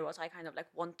career, what I kind of like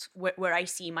want, where I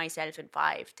see myself in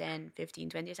 5, 10, 15,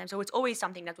 20 years time. So it's always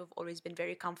something that we've always been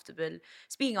very comfortable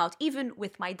speaking out, even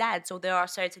with my dad. So there are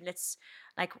certain,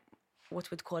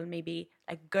 what we'd call maybe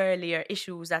like girlier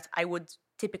issues that I would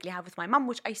typically have with my mum,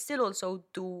 which I still also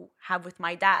do have with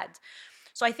my dad.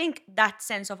 So I think that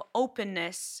sense of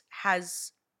openness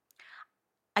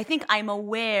I think I'm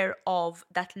aware of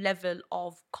that level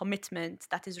of commitment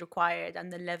that is required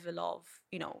and the level of,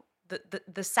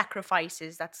 the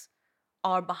sacrifices that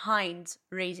are behind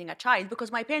raising a child,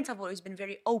 because my parents have always been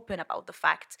very open about the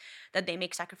fact that they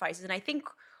make sacrifices. And I think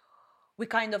we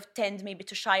kind of tend maybe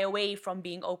to shy away from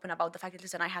being open about the fact that,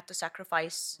 listen, I had to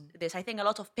sacrifice this. I think a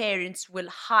lot of parents will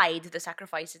hide the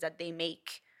sacrifices that they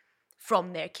make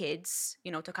from their kids,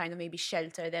 to kind of maybe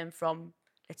shelter them from,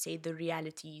 let's say, the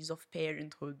realities of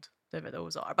parenthood, whatever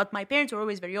those are. But my parents were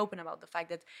always very open about the fact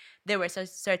that there were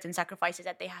certain sacrifices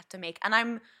that they had to make. And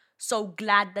I'm so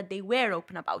glad that they were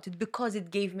open about it, because it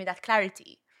gave me that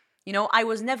clarity. I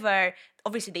was never,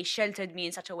 obviously they sheltered me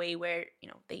in such a way where,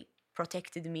 they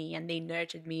protected me and they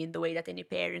nurtured me in the way that any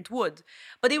parent would.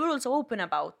 But they were also open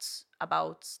about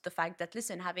the fact that,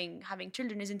 listen, having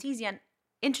children isn't easy. And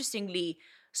interestingly,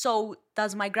 so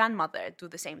does my grandmother do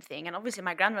the same thing. And obviously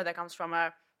my grandmother comes from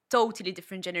a totally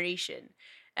different generation.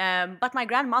 But my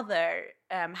grandmother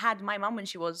had my mom when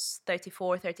she was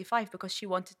 34, 35 because she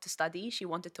wanted to study, she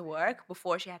wanted to work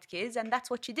before she had kids, and that's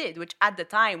what she did, which at the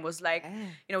time was like,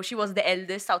 she was the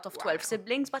eldest out of 12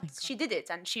 siblings, but she did it,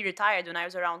 and she retired when I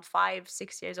was around 5,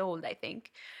 6 years old, I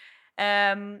think.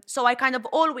 So I kind of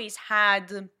always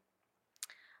had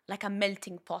like a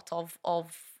melting pot of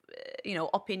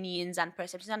opinions and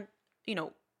perceptions and,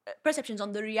 perceptions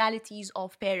on the realities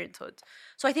of parenthood.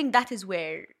 So I think that is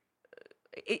where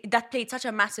that played such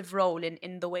a massive role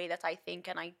in the way that I think,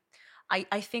 and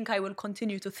I think I will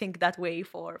continue to think that way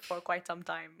for quite some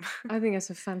time. I think that's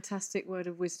a fantastic word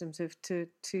of wisdom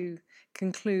to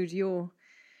conclude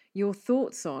your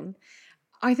thoughts on.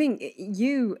 I think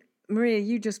you, Maria,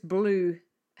 you just blew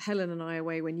Helen and I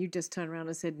away when you just turned around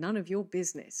and said, none of your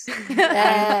business.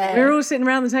 We're all sitting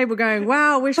around the table going,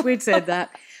 wow, I wish we'd said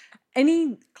that.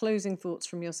 Any closing thoughts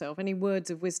from yourself? Any words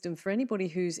of wisdom for anybody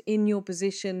who's in your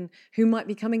position, who might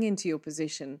be coming into your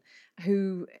position,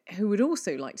 who would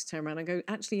also like to turn around and go,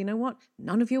 actually, you know what?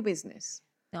 None of your business.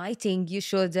 No, I think you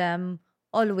should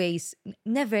always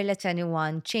never let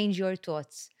anyone change your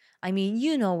thoughts. I mean,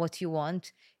 you know what you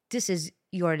want. This is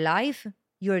your life,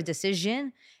 your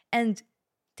decision, and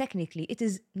technically, it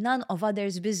is none of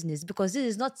others' business because this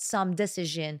is not some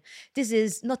decision. This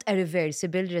is not a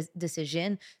reversible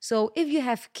decision. So if you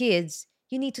have kids,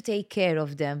 you need to take care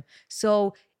of them.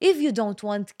 So if you don't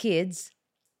want kids,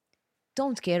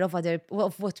 don't care of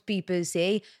what people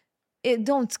say.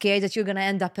 Don't care that you're gonna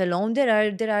end up alone. There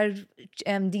are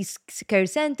these care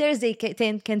centers. They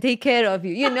can take care of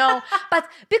you, But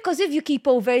because if you keep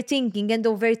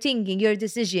overthinking your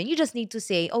decision, you just need to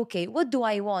say, okay, what do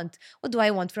I want? What do I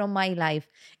want from my life?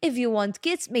 If you want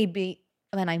kids, maybe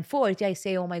when I'm 40, I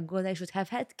say, oh my God, I should have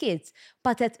had kids.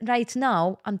 But right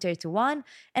now, I'm 31,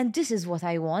 and this is what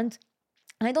I want.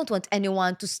 And I don't want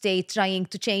anyone to stay trying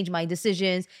to change my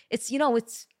decisions. It's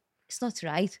not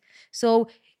right. So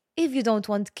if you don't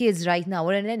want kids right now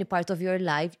or in any part of your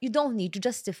life, you don't need to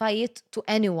justify it to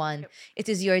anyone. Yep. It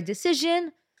is your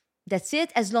decision. That's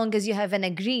it. As long as you have an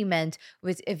agreement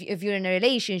with, if you're in a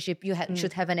relationship, you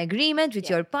should have an agreement with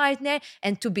your partner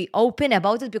and to be open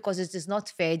about it, because it is not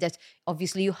fair that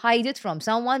obviously you hide it from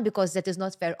someone, because that is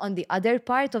not fair on the other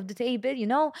part of the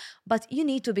table, But you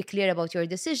need to be clear about your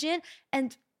decision,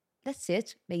 and that's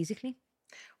it, basically.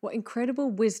 What incredible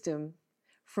wisdom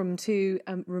from two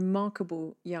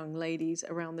remarkable young ladies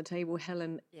around the table.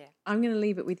 Helen, I'm going to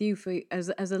leave it with you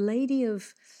as a lady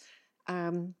of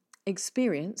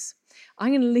experience. I'm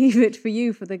going to leave it for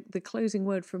you for the closing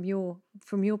word from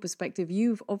your perspective.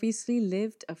 You've obviously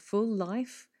lived a full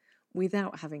life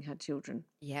without having had children.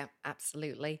 Yeah,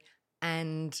 absolutely.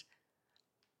 And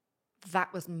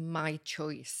that was my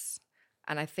choice.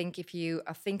 And I think if you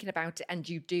are thinking about it and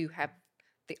you do have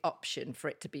the option for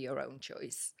it to be your own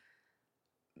choice,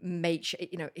 make sure,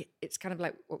 it's kind of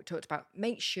like what we talked about.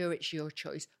 Make sure it's your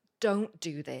choice. Don't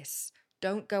do this.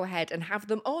 Don't go ahead and have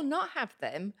them or not have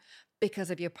them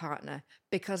because of your partner,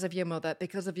 because of your mother,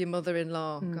 because of your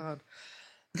mother-in-law. God,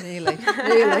 really.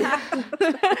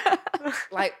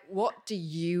 Like, what do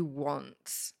you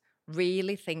want?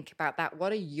 Really think about that.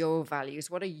 What are your values?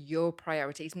 What are your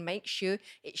priorities? Make sure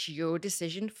it's your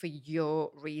decision for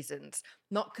your reasons,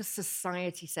 not because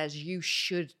society says you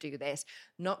should do this,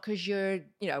 not because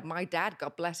my dad,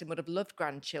 God bless him, would have loved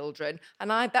grandchildren. And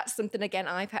that's something, again,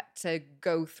 I've had to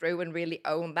go through and really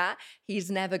own that.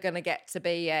 He's never going to get to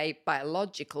be a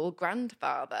biological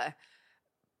grandfather.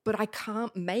 But I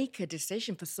can't make a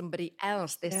decision for somebody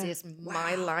else. This is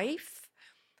my life.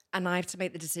 And I have to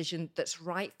make the decision that's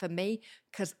right for me,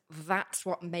 because that's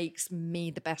what makes me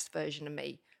the best version of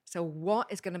me. So what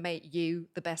is going to make you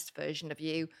the best version of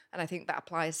you? And I think that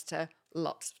applies to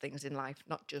lots of things in life,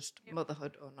 not just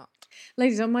motherhood or not.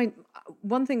 Ladies,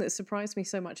 one thing that surprised me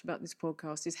so much about this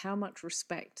podcast is how much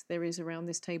respect there is around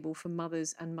this table for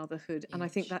mothers and motherhood. And I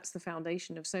think that's the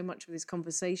foundation of so much of this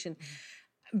conversation.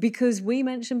 Because we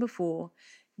mentioned before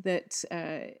that,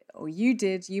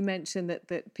 you mentioned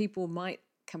that people might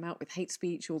come out with hate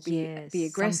speech or be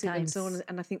aggressive sometimes. And so on.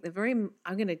 And I think I'm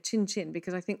going to chin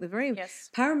because I think the very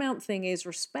paramount thing is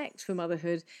respect for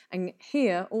motherhood. And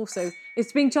here also,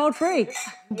 it's being child-free.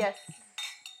 Yes.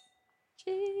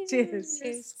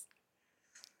 Cheers.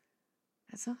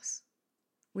 That's us.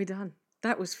 We're done.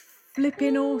 That was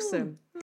flipping awesome.